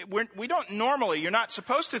 we don't normally, you're not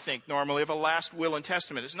supposed to think normally of a last will and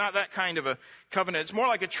testament. It's not that kind of a covenant. It's more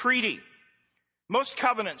like a treaty. Most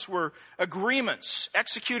covenants were agreements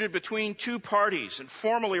executed between two parties and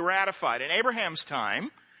formally ratified. In Abraham's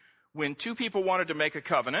time, when two people wanted to make a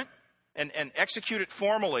covenant and execute it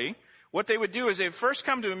formally, what they would do is they would first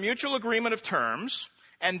come to a mutual agreement of terms,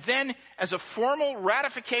 and then as a formal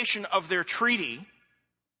ratification of their treaty,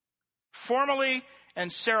 formally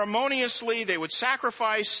and ceremoniously, they would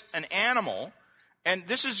sacrifice an animal. And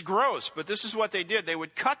this is gross, but this is what they did. They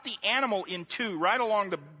would cut the animal in two right along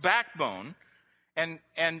the backbone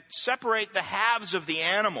and separate the halves of the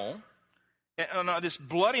animal. This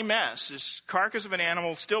bloody mess, this carcass of an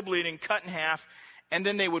animal still bleeding, cut in half. And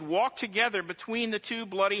then they would walk together between the two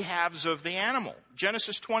bloody halves of the animal.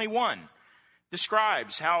 Genesis 21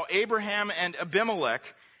 describes how Abraham and Abimelech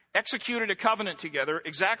executed a covenant together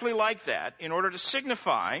exactly like that in order to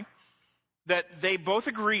signify that they both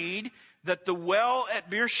agreed that the well at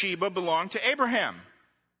Beersheba belonged to Abraham.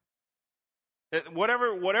 That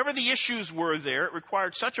whatever the issues were there, it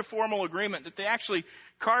required such a formal agreement that they actually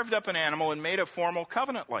carved up an animal and made a formal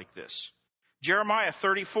covenant like this. Jeremiah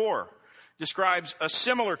 34 describes a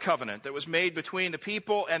similar covenant that was made between the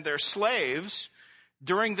people and their slaves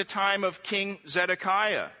during the time of King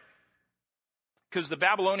Zedekiah. Because the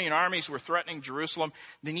Babylonian armies were threatening Jerusalem,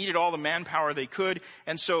 they needed all the manpower they could.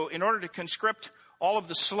 And so in order to conscript all of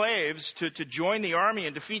the slaves to join the army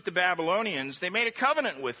and defeat the Babylonians, they made a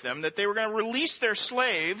covenant with them that they were going to release their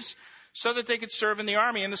slaves so that they could serve in the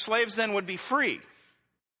army, and the slaves then would be free.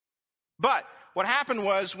 But what happened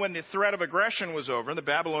was, when the threat of aggression was over and the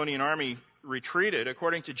Babylonian army retreated,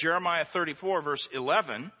 according to Jeremiah 34, verse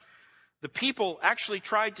 11, the people actually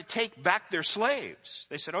tried to take back their slaves.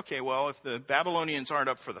 They said, okay, well, if the Babylonians aren't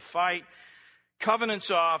up for the fight,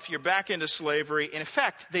 covenant's off, you're back into slavery. In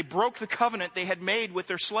effect, they broke the covenant they had made with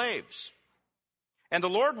their slaves. And the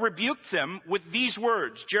Lord rebuked them with these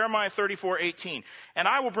words, Jeremiah 34:18. And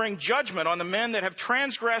I will bring judgment on the men that have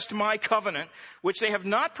transgressed my covenant, which they have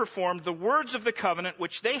not performed the words of the covenant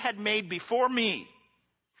which they had made before me,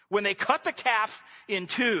 when they cut the calf in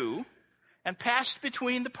two and passed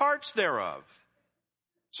between the parts thereof.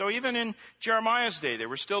 So even in Jeremiah's day, they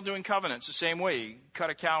were still doing covenants the same way. You cut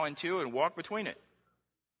a cow in two and walk between it.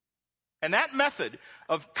 And that method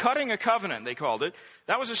of cutting a covenant, they called it,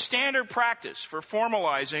 that was a standard practice for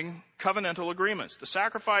formalizing covenantal agreements. The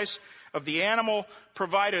sacrifice of the animal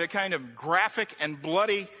provided a kind of graphic and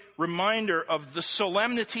bloody reminder of the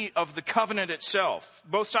solemnity of the covenant itself.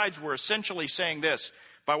 Both sides were essentially saying this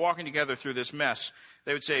by walking together through this mess.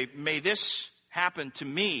 They would say, may this happen to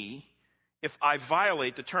me if I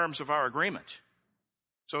violate the terms of our agreement.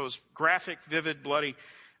 So it was graphic, vivid, bloody,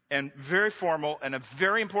 and very formal, and a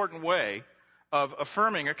very important way of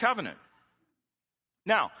affirming a covenant.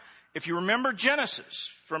 Now, if you remember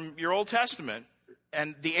Genesis from your Old Testament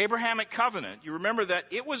and the Abrahamic covenant, you remember that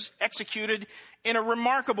it was executed in a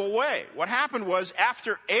remarkable way. What happened was,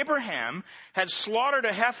 after Abraham had slaughtered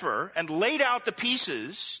a heifer and laid out the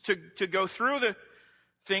pieces to go through the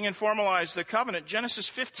thing and formalize the covenant, Genesis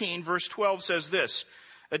 15, verse 12 says this: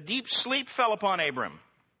 a deep sleep fell upon Abram.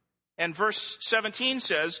 And verse 17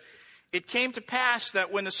 says, it came to pass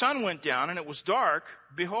that when the sun went down and it was dark,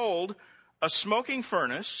 behold, a smoking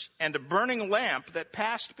furnace and a burning lamp that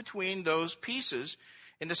passed between those pieces.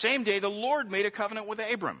 In the same day, the Lord made a covenant with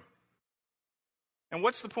Abram. And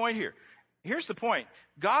what's the point here? Here's the point.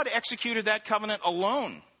 God executed that covenant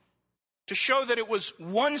alone to show that it was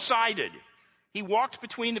one-sided. He walked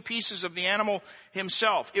between the pieces of the animal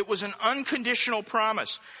himself. It was an unconditional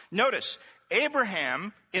promise. Notice,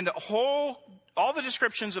 Abraham, in all the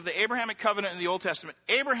descriptions of the Abrahamic covenant in the Old Testament,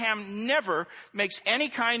 Abraham never makes any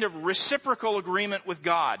kind of reciprocal agreement with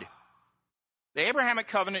God. The Abrahamic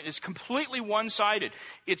covenant is completely one-sided.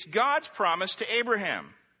 It's God's promise to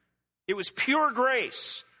Abraham. It was pure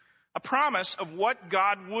grace, a promise of what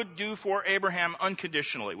God would do for Abraham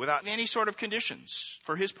unconditionally, without any sort of conditions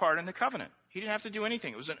for his part in the covenant. He didn't have to do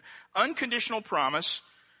anything. It was an unconditional promise.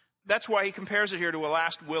 That's why he compares it here to a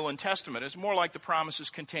last will and testament. It's more like the promises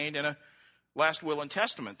contained in a last will and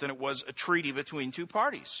testament than it was a treaty between two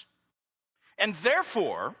parties. And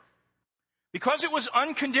therefore, because it was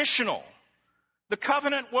unconditional, the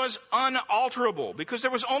covenant was unalterable, because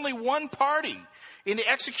there was only one party in the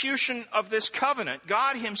execution of this covenant,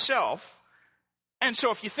 God himself. And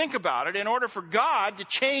so if you think about it, in order for God to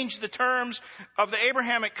change the terms of the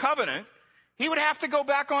Abrahamic covenant, he would have to go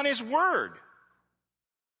back on his word.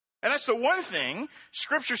 And that's the one thing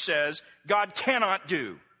Scripture says God cannot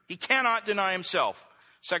do. He cannot deny himself.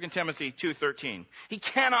 2 Timothy 2:13. He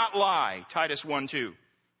cannot lie. Titus 1:2.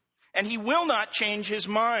 And he will not change his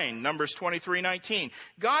mind. Numbers 23:19.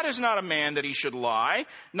 God is not a man that he should lie,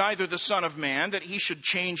 neither the Son of Man that he should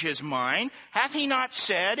change his mind. Hath he not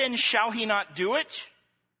said, and shall he not do it?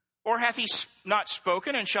 Or hath he not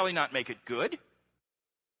spoken, and shall he not make it good?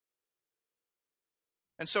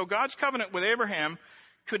 And so God's covenant with Abraham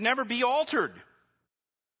could never be altered.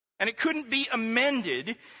 And it couldn't be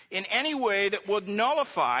amended in any way that would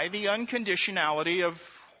nullify the unconditionality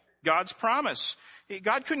of God's promise.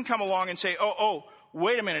 God couldn't come along and say, oh,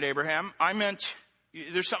 wait a minute, Abraham, I meant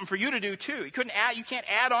there's something for you to do too. You can't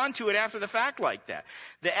add on to it after the fact like that.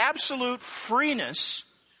 The absolute freeness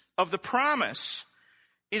of the promise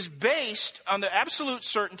is based on the absolute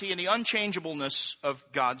certainty and the unchangeableness of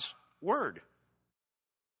God's word.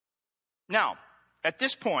 Now, at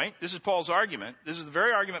this point, this is Paul's argument. This is the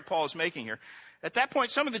very argument Paul is making here. At that point,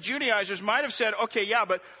 some of the Judaizers might have said, okay, yeah,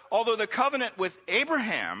 but although the covenant with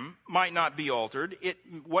Abraham might not be altered,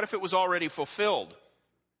 what if it was already fulfilled?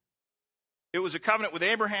 It was a covenant with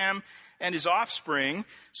Abraham and his offspring,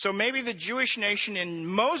 so maybe the Jewish nation in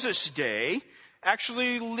Moses' day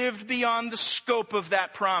actually lived beyond the scope of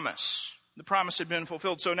that promise. The promise had been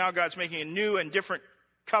fulfilled, so now God's making a new and different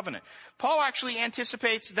covenant. Paul actually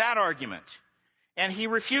anticipates that argument, and he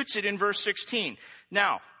refutes it in verse 16.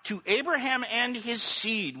 Now, to Abraham and his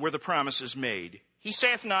seed were the promises made. He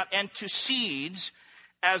saith not, and to seeds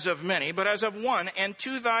as of many, but as of one, and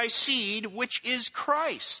to thy seed, which is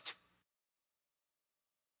Christ.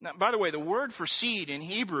 Now, by the way, the word for seed in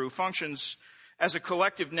Hebrew functions as a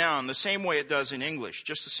collective noun the same way it does in English,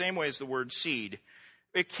 just the same way as the word seed.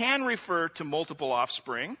 It can refer to multiple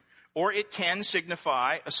offspring, or it can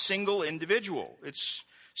signify a single individual. It's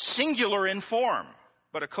singular in form,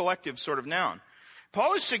 but a collective sort of noun.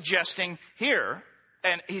 Paul is suggesting here,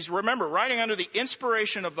 and he's, remember, writing under the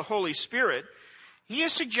inspiration of the Holy Spirit, he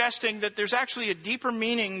is suggesting that there's actually a deeper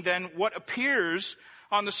meaning than what appears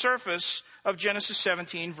on the surface of Genesis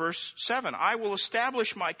 17, verse 7. I will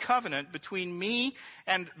establish my covenant between me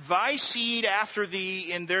and thy seed after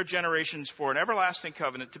thee in their generations for an everlasting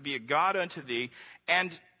covenant to be a God unto thee,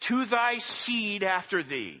 and to thy seed after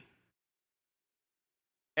thee.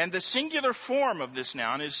 And the singular form of this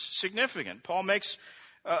noun is significant. Paul makes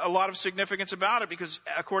a lot of significance about it because,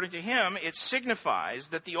 according to him, it signifies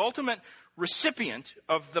that the ultimate recipient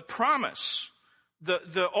of the promise,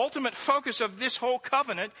 the ultimate focus of this whole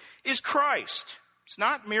covenant is Christ. It's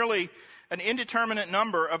not merely an indeterminate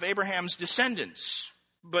number of Abraham's descendants,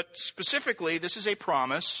 but specifically, this is a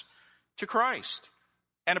promise to Christ.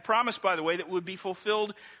 And a promise, by the way, that would be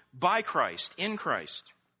fulfilled by Christ, in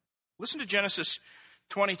Christ. Listen to Genesis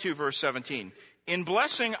 22, verse 17. In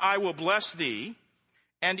blessing I will bless thee,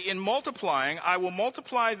 and in multiplying I will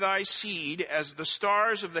multiply thy seed as the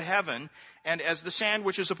stars of the heaven and as the sand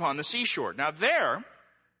which is upon the seashore. Now there,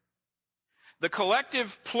 the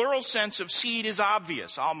collective plural sense of seed is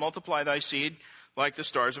obvious. I'll multiply thy seed like the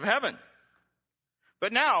stars of heaven.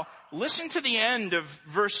 But now, listen to the end of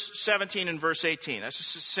verse 17 and verse 18. That's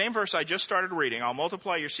the same verse I just started reading. I'll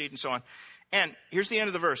multiply your seed and so on. And here's the end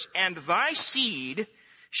of the verse. And thy seed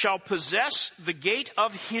shall possess the gate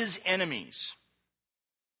of his enemies.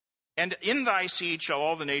 And in thy seed shall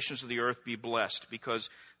all the nations of the earth be blessed, because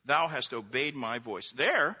thou hast obeyed my voice.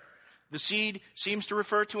 There, the seed seems to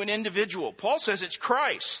refer to an individual. Paul says it's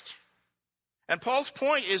Christ. And Paul's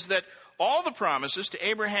point is that all the promises to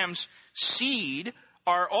Abraham's seed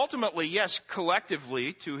are ultimately, yes,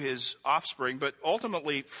 collectively to his offspring, but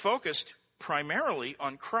ultimately focused primarily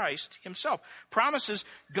on Christ himself. Promises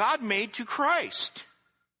God made to Christ.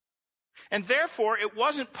 And therefore, it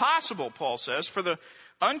wasn't possible, Paul says, for the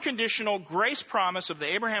unconditional grace promise of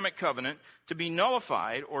the Abrahamic covenant to be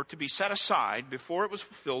nullified or to be set aside before it was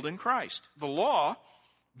fulfilled in Christ. The law,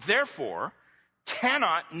 therefore,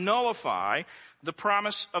 cannot nullify the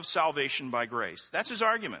promise of salvation by grace. That's his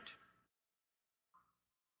argument.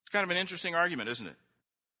 It's kind of an interesting argument, isn't it?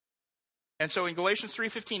 And so in Galatians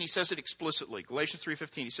 3:15, he says it explicitly. Galatians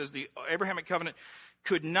 3:15, he says the Abrahamic covenant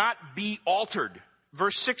could not be altered.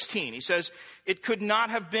 Verse 16, he says it could not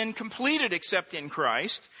have been completed except in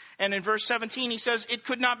Christ. And in verse 17, he says it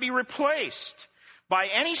could not be replaced by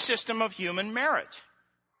any system of human merit.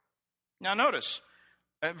 Now notice,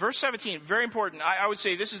 verse 17, very important. I would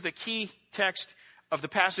say this is the key text of the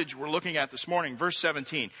passage we're looking at this morning, verse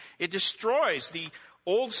 17. It destroys the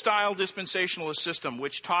old-style dispensationalist system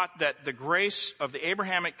which taught that the grace of the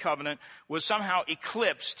Abrahamic covenant was somehow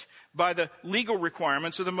eclipsed by the legal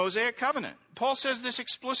requirements of the Mosaic covenant. Paul says this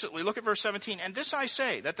explicitly. Look at verse 17. And this I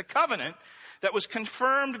say, that the covenant that was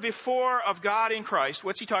confirmed before of God in Christ,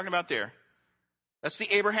 what's he talking about there? That's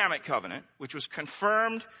the Abrahamic covenant, which was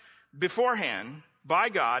confirmed beforehand by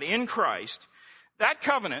God in Christ. That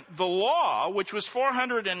covenant, the law, which was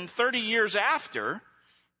 430 years after,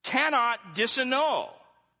 cannot disannul,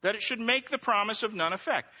 that it should make the promise of none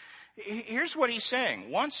effect. Here's what he's saying.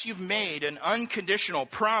 Once you've made an unconditional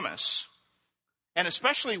promise, and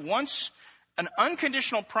especially once an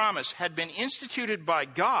unconditional promise had been instituted by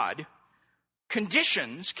God,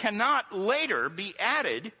 conditions cannot later be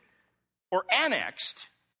added or annexed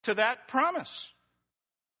to that promise.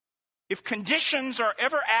 If conditions are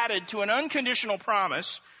ever added to an unconditional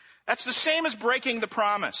promise, that's the same as breaking the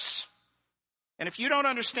promise. And if you don't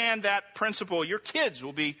understand that principle, your kids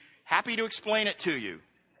will be happy to explain it to you.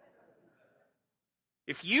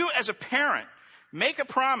 If you as a parent make a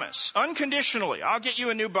promise unconditionally, I'll get you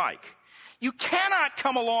a new bike, you cannot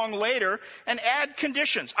come along later and add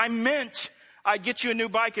conditions. I meant I'd get you a new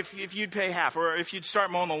bike if you'd pay half, or if you'd start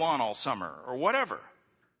mowing the lawn all summer, or whatever.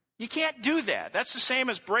 You can't do that. That's the same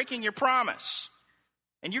as breaking your promise.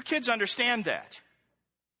 And your kids understand that.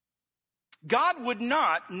 God would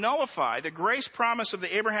not nullify the grace promise of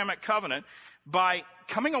the Abrahamic covenant by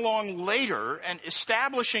coming along later and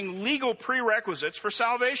establishing legal prerequisites for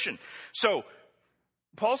salvation. So,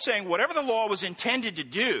 Paul's saying whatever the law was intended to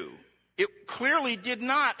do, it clearly did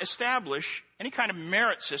not establish any kind of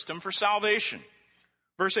merit system for salvation.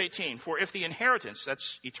 Verse 18, for if the inheritance,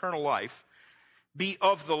 that's eternal life, be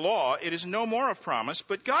of the law, it is no more of promise,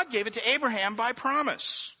 but God gave it to Abraham by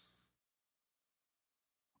promise.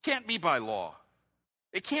 It can't be by law.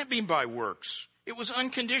 It can't be by works. It was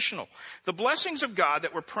unconditional. The blessings of God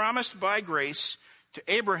that were promised by grace to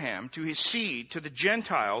Abraham, to his seed, to the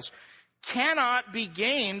Gentiles, cannot be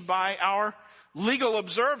gained by our legal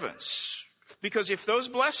observance. Because if those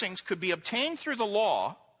blessings could be obtained through the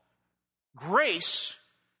law, grace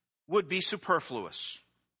would be superfluous.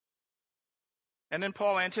 And then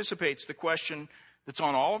Paul anticipates the question that's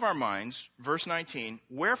on all of our minds, verse 19,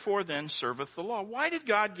 wherefore then serveth the law? Why did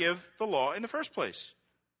God give the law in the first place?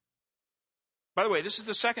 By the way, this is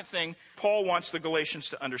the second thing Paul wants the Galatians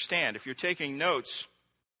to understand. If you're taking notes,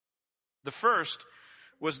 the first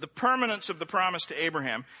was the permanence of the promise to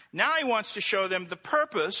Abraham. Now he wants to show them the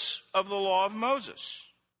purpose of the law of Moses.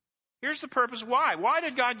 Here's the purpose. Why? Why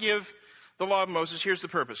did God give the law of Moses? Here's the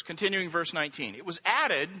purpose. Continuing verse 19. It was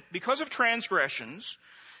added because of transgressions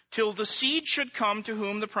till the seed should come to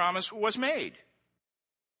whom the promise was made.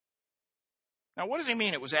 Now, what does he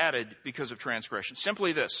mean it was added because of transgression?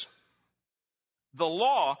 Simply this. The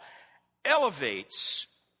law elevates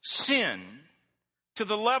sin to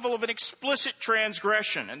the level of an explicit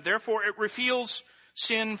transgression, and therefore it reveals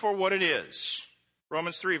sin for what it is.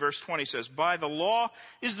 Romans 3 verse 20 says, by the law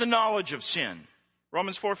is the knowledge of sin.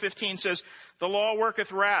 Romans 4:15 says, the law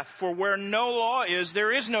worketh wrath, for where no law is,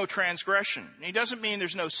 there is no transgression. And he doesn't mean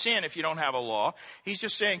there's no sin if you don't have a law. He's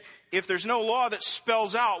just saying, if there's no law that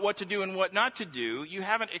spells out what to do and what not to do, you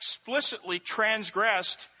haven't explicitly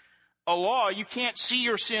transgressed a law. You can't see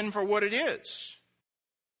your sin for what it is.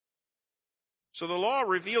 So the law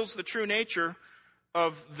reveals the true nature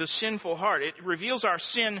of the sinful heart. It reveals our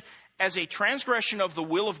sin as a transgression of the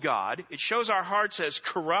will of God. It shows our hearts as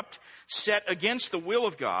corrupt, set against the will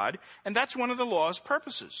of God, and that's one of the law's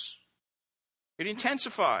purposes. It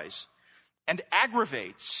intensifies and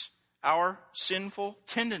aggravates our sinful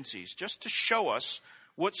tendencies, just to show us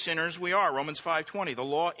what sinners we are. Romans 5:20, the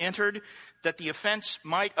law entered that the offense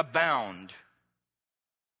might abound.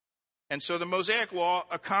 And so the Mosaic law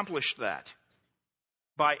accomplished that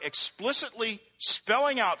by explicitly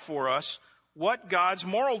spelling out for us what God's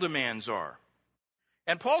moral demands are.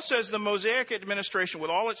 And Paul says the Mosaic administration,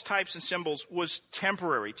 with all its types and symbols, was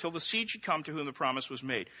temporary till the seed should come to whom the promise was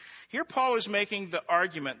made. Here Paul is making the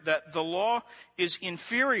argument that the law is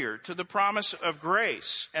inferior to the promise of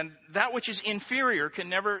grace, and that which is inferior can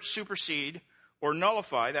never supersede or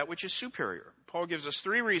nullify that which is superior. Paul gives us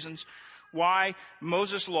 3 reasons why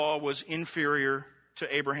Moses' law was inferior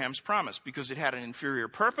to Abraham's promise. Because it had an inferior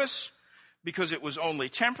purpose, because it was only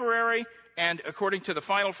temporary, and according to the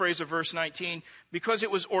final phrase of verse 19, because it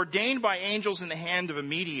was ordained by angels in the hand of a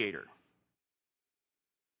mediator.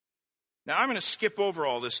 Now, I'm going to skip over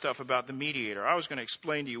all this stuff about the mediator. I was going to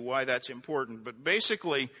explain to you why that's important, but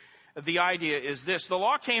basically the idea is this. The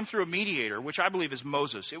law came through a mediator, which I believe is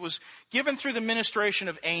Moses. It was given through the ministration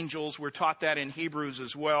of angels. We're taught that in Hebrews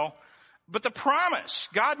as well. But the promise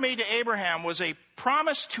God made to Abraham was a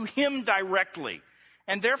promise to him directly.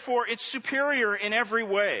 And therefore, it's superior in every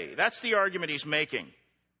way. That's the argument he's making.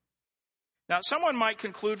 Now, someone might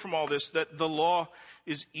conclude from all this that the law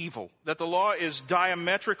is evil, that the law is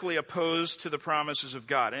diametrically opposed to the promises of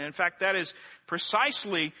God. And in fact, that is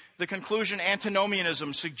precisely the conclusion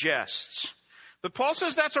antinomianism suggests. But Paul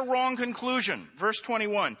says that's a wrong conclusion. Verse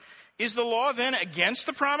 21, is the law then against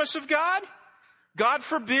the promise of God? God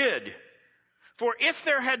forbid. For if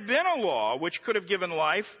there had been a law which could have given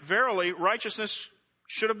life, verily righteousness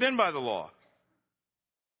should have been by the law.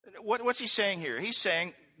 What's he saying here? He's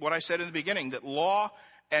saying what I said in the beginning, that law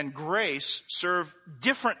and grace serve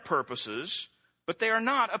different purposes, but they are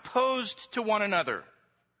not opposed to one another.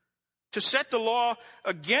 To set the law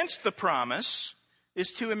against the promise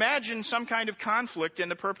is to imagine some kind of conflict in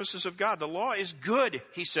the purposes of God. The law is good,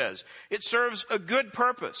 he says. It serves a good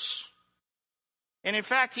purpose. And in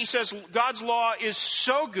fact, he says God's law is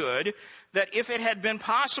so good that if it had been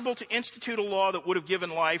possible to institute a law that would have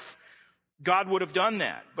given life, God would have done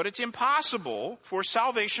that. But it's impossible for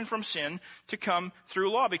salvation from sin to come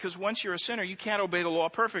through law, because once you're a sinner, you can't obey the law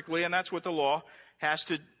perfectly, and that's what the law has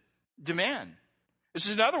to demand. This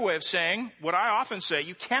is another way of saying what I often say: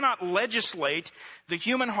 you cannot legislate the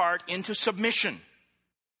human heart into submission.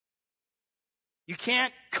 You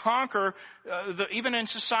can't conquer, even in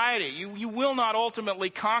society, you will not ultimately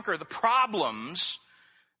conquer the problems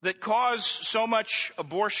that cause so much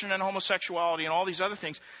abortion and homosexuality and all these other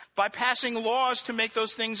things by passing laws to make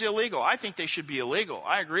those things illegal. I think they should be illegal.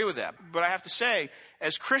 I agree with that. But I have to say,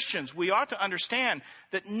 as Christians, we ought to understand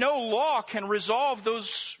that no law can resolve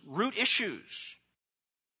those root issues.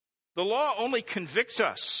 The law only convicts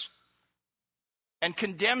us and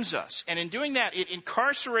condemns us. And in doing that, it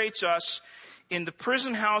incarcerates us in the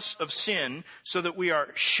prison house of sin so that we are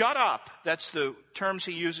shut up. That's the terms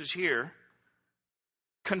he uses here.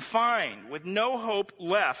 Confined with no hope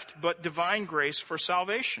left but divine grace for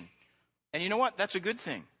salvation. And you know what? That's a good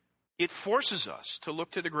thing. It forces us to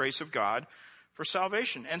look to the grace of God for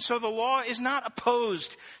salvation. And so the law is not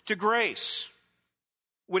opposed to grace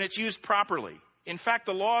when it's used properly. In fact,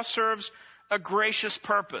 the law serves a gracious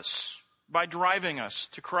purpose by driving us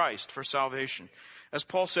to Christ for salvation. As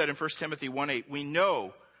Paul said in 1 Timothy 1:8, we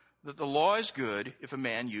know that the law is good if a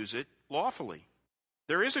man use it lawfully.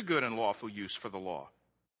 There is a good and lawful use for the law.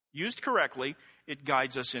 Used correctly, it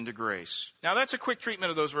guides us into grace. Now, that's a quick treatment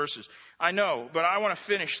of those verses. I know, but I want to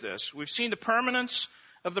finish this. We've seen the permanence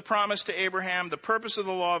of the promise to Abraham, the purpose of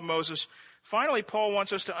the law of Moses. Finally, Paul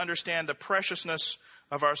wants us to understand the preciousness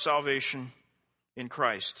of our salvation in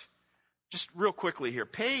Christ. Just real quickly here,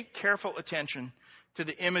 pay careful attention to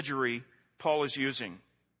the imagery Paul is using.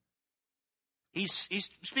 He's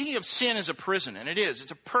speaking of sin as a prison, and it is.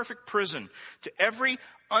 It's a perfect prison to every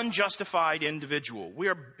unjustified individual. We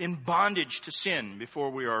are in bondage to sin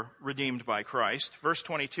before we are redeemed by Christ. Verse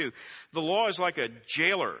 22, the law is like a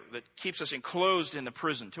jailer that keeps us enclosed in the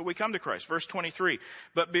prison till we come to Christ. Verse 23,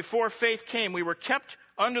 but before faith came, we were kept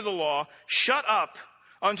under the law, shut up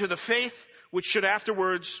unto the faith which should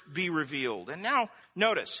afterwards be revealed. And now,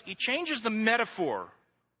 notice, he changes the metaphor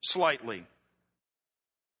slightly.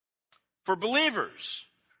 For believers,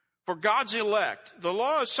 for God's elect, the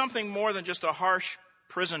law is something more than just a harsh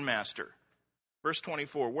prison master. Verse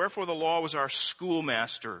 24, wherefore the law was our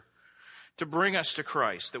schoolmaster to bring us to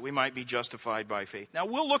Christ, that we might be justified by faith. Now,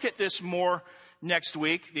 we'll look at this more next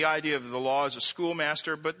week, the idea of the law as a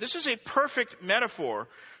schoolmaster, but this is a perfect metaphor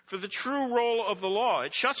for the true role of the law.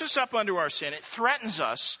 It shuts us up under our sin. It threatens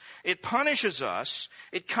us. It punishes us.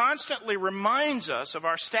 It constantly reminds us of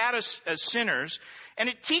our status as sinners, and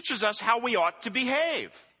it teaches us how we ought to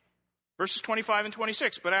behave. Verses 25 and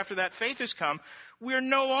 26, but after that faith has come, we are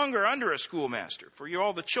no longer under a schoolmaster, for you are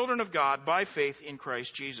all the children of God by faith in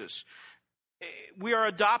Christ Jesus. We are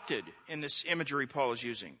adopted, in this imagery Paul is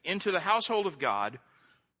using, into the household of God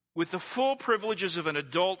with the full privileges of an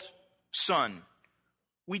adult son.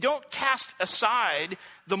 We don't cast aside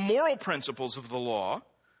the moral principles of the law,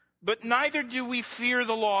 but neither do we fear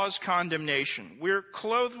the law's condemnation. We're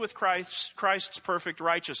clothed with Christ's perfect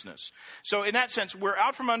righteousness. So in that sense, we're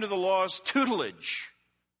out from under the law's tutelage.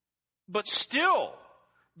 But still,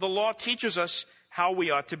 the law teaches us how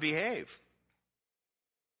we ought to behave.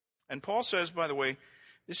 And Paul says, by the way,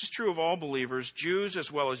 this is true of all believers, Jews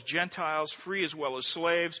as well as Gentiles, free as well as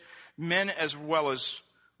slaves, men as well as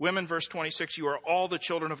women. Verse 26, you are all the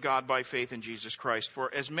children of God by faith in Jesus Christ.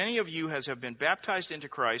 For as many of you as have been baptized into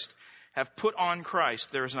Christ have put on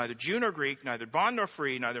Christ. There is neither Jew nor Greek, neither bond nor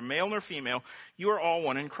free, neither male nor female. You are all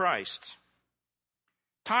one in Christ.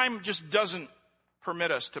 Time just doesn't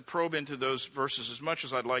permit us to probe into those verses as much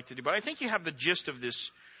as I'd like to do, but I think you have the gist of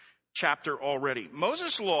this chapter already.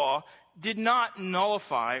 Moses' law did not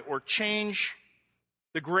nullify or change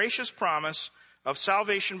the gracious promise of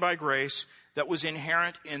salvation by grace that was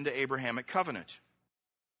inherent in the Abrahamic covenant.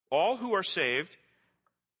 All who are saved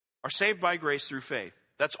by grace through faith.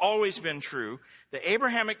 That's always been true. The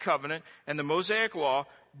Abrahamic covenant and the Mosaic law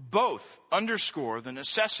both underscore the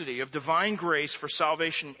necessity of divine grace for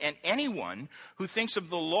salvation, and anyone who thinks of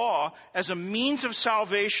the law as a means of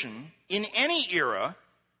salvation in any era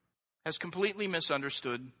has completely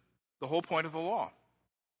misunderstood the whole point of the law.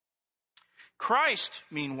 Christ,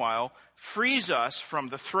 meanwhile, frees us from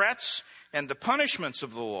the threats and the punishments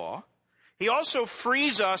of the law. He also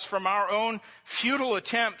frees us from our own futile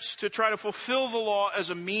attempts to try to fulfill the law as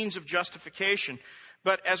a means of justification.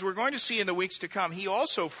 But as we're going to see in the weeks to come, he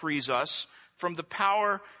also frees us from the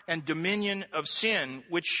power and dominion of sin,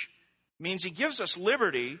 which means he gives us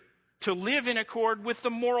liberty to live in accord with the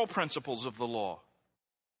moral principles of the law.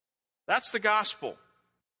 That's the gospel.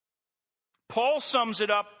 Paul sums it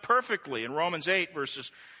up perfectly in Romans 8,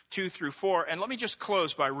 verses 2 through 4. And let me just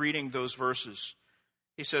close by reading those verses.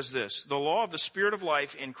 He says this, the law of the Spirit of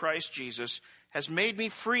life in Christ Jesus has made me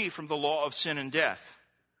free from the law of sin and death.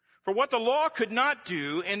 For what the law could not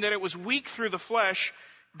do, in that it was weak through the flesh,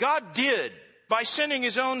 God did by sending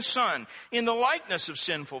his own Son. In the likeness of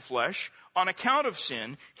sinful flesh, on account of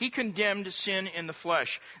sin, he condemned sin in the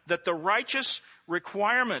flesh, that the righteous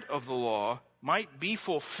requirement of the law might be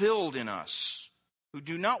fulfilled in us, who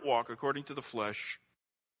do not walk according to the flesh,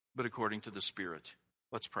 but according to the Spirit.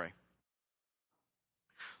 Let's pray.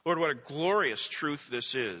 Lord, what a glorious truth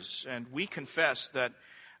this is. And we confess that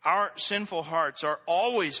our sinful hearts are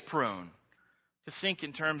always prone to think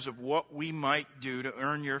in terms of what we might do to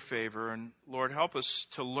earn your favor. And Lord, help us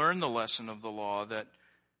to learn the lesson of the law that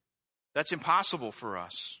that's impossible for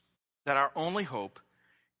us, that our only hope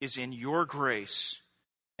is in your grace.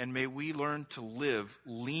 And may we learn to live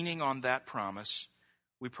leaning on that promise.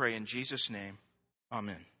 We pray in Jesus' name.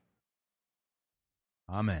 Amen.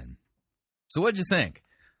 Amen. So what'd you think?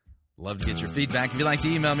 Love to get your feedback. If you'd like to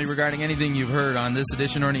email me regarding anything you've heard on this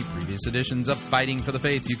edition or any previous editions of Fighting for the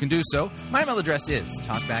Faith, you can do so. My email address is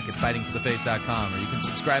talkback@fightingforthefaith.com, or you can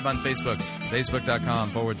subscribe on Facebook,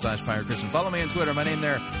 facebook.com/Pirate Christian. Follow me on Twitter. My name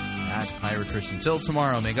there, @Pirate Christian. Till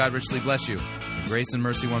tomorrow, may God richly bless you. The grace and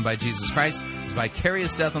mercy won by Jesus Christ, his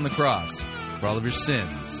vicarious death on the cross for all of your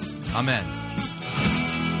sins. Amen.